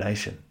the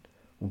hibernation,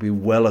 we'll be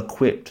well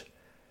equipped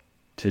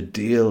to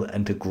deal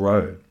and to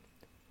grow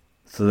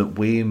so that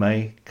we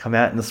may come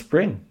out in the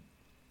spring,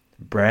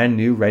 brand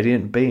new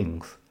radiant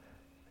beings.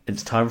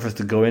 It's time for us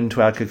to go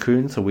into our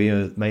cocoon so we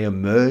may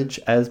emerge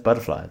as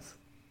butterflies.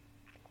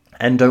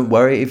 And don't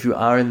worry if you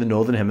are in the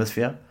Northern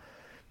Hemisphere,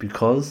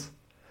 because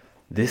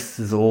this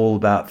is all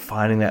about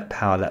finding that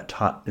power,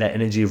 that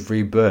energy of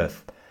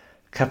rebirth,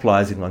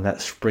 capitalizing on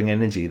that spring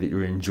energy that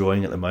you're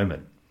enjoying at the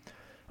moment.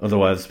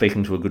 Although I was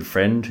speaking to a good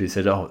friend who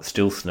said, it's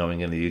still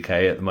snowing in the UK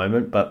at the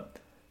moment, but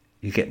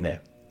you're getting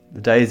there.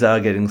 The days are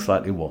getting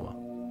slightly warmer.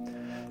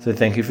 So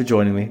thank you for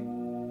joining me.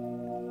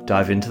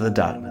 Dive into the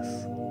darkness.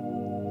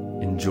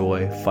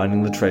 Enjoy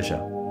finding the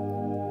treasure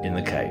in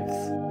the caves.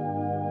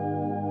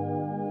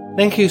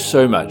 Thank you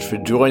so much for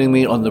joining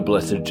me on the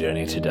blessed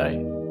journey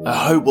today. I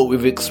hope what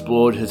we've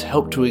explored has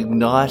helped to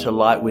ignite a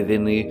light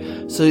within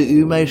you so that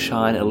you may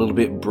shine a little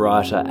bit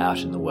brighter out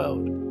in the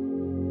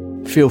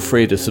world. Feel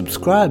free to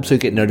subscribe so you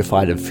get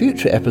notified of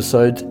future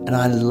episodes, and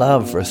I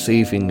love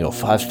receiving your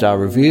 5-star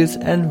reviews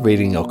and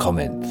reading your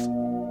comments.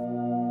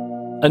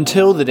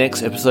 Until the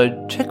next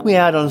episode, check me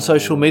out on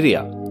social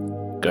media.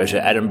 Go to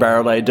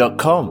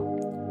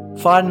adambarrowlay.com.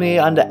 Find me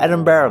under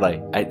Adam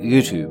Barrowlay at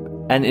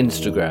YouTube and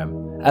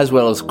Instagram, as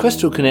well as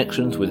Crystal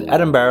Connections with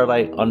Adam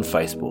Barraday on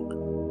Facebook.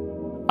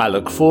 I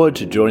look forward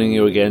to joining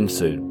you again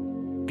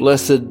soon.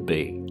 Blessed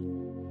be.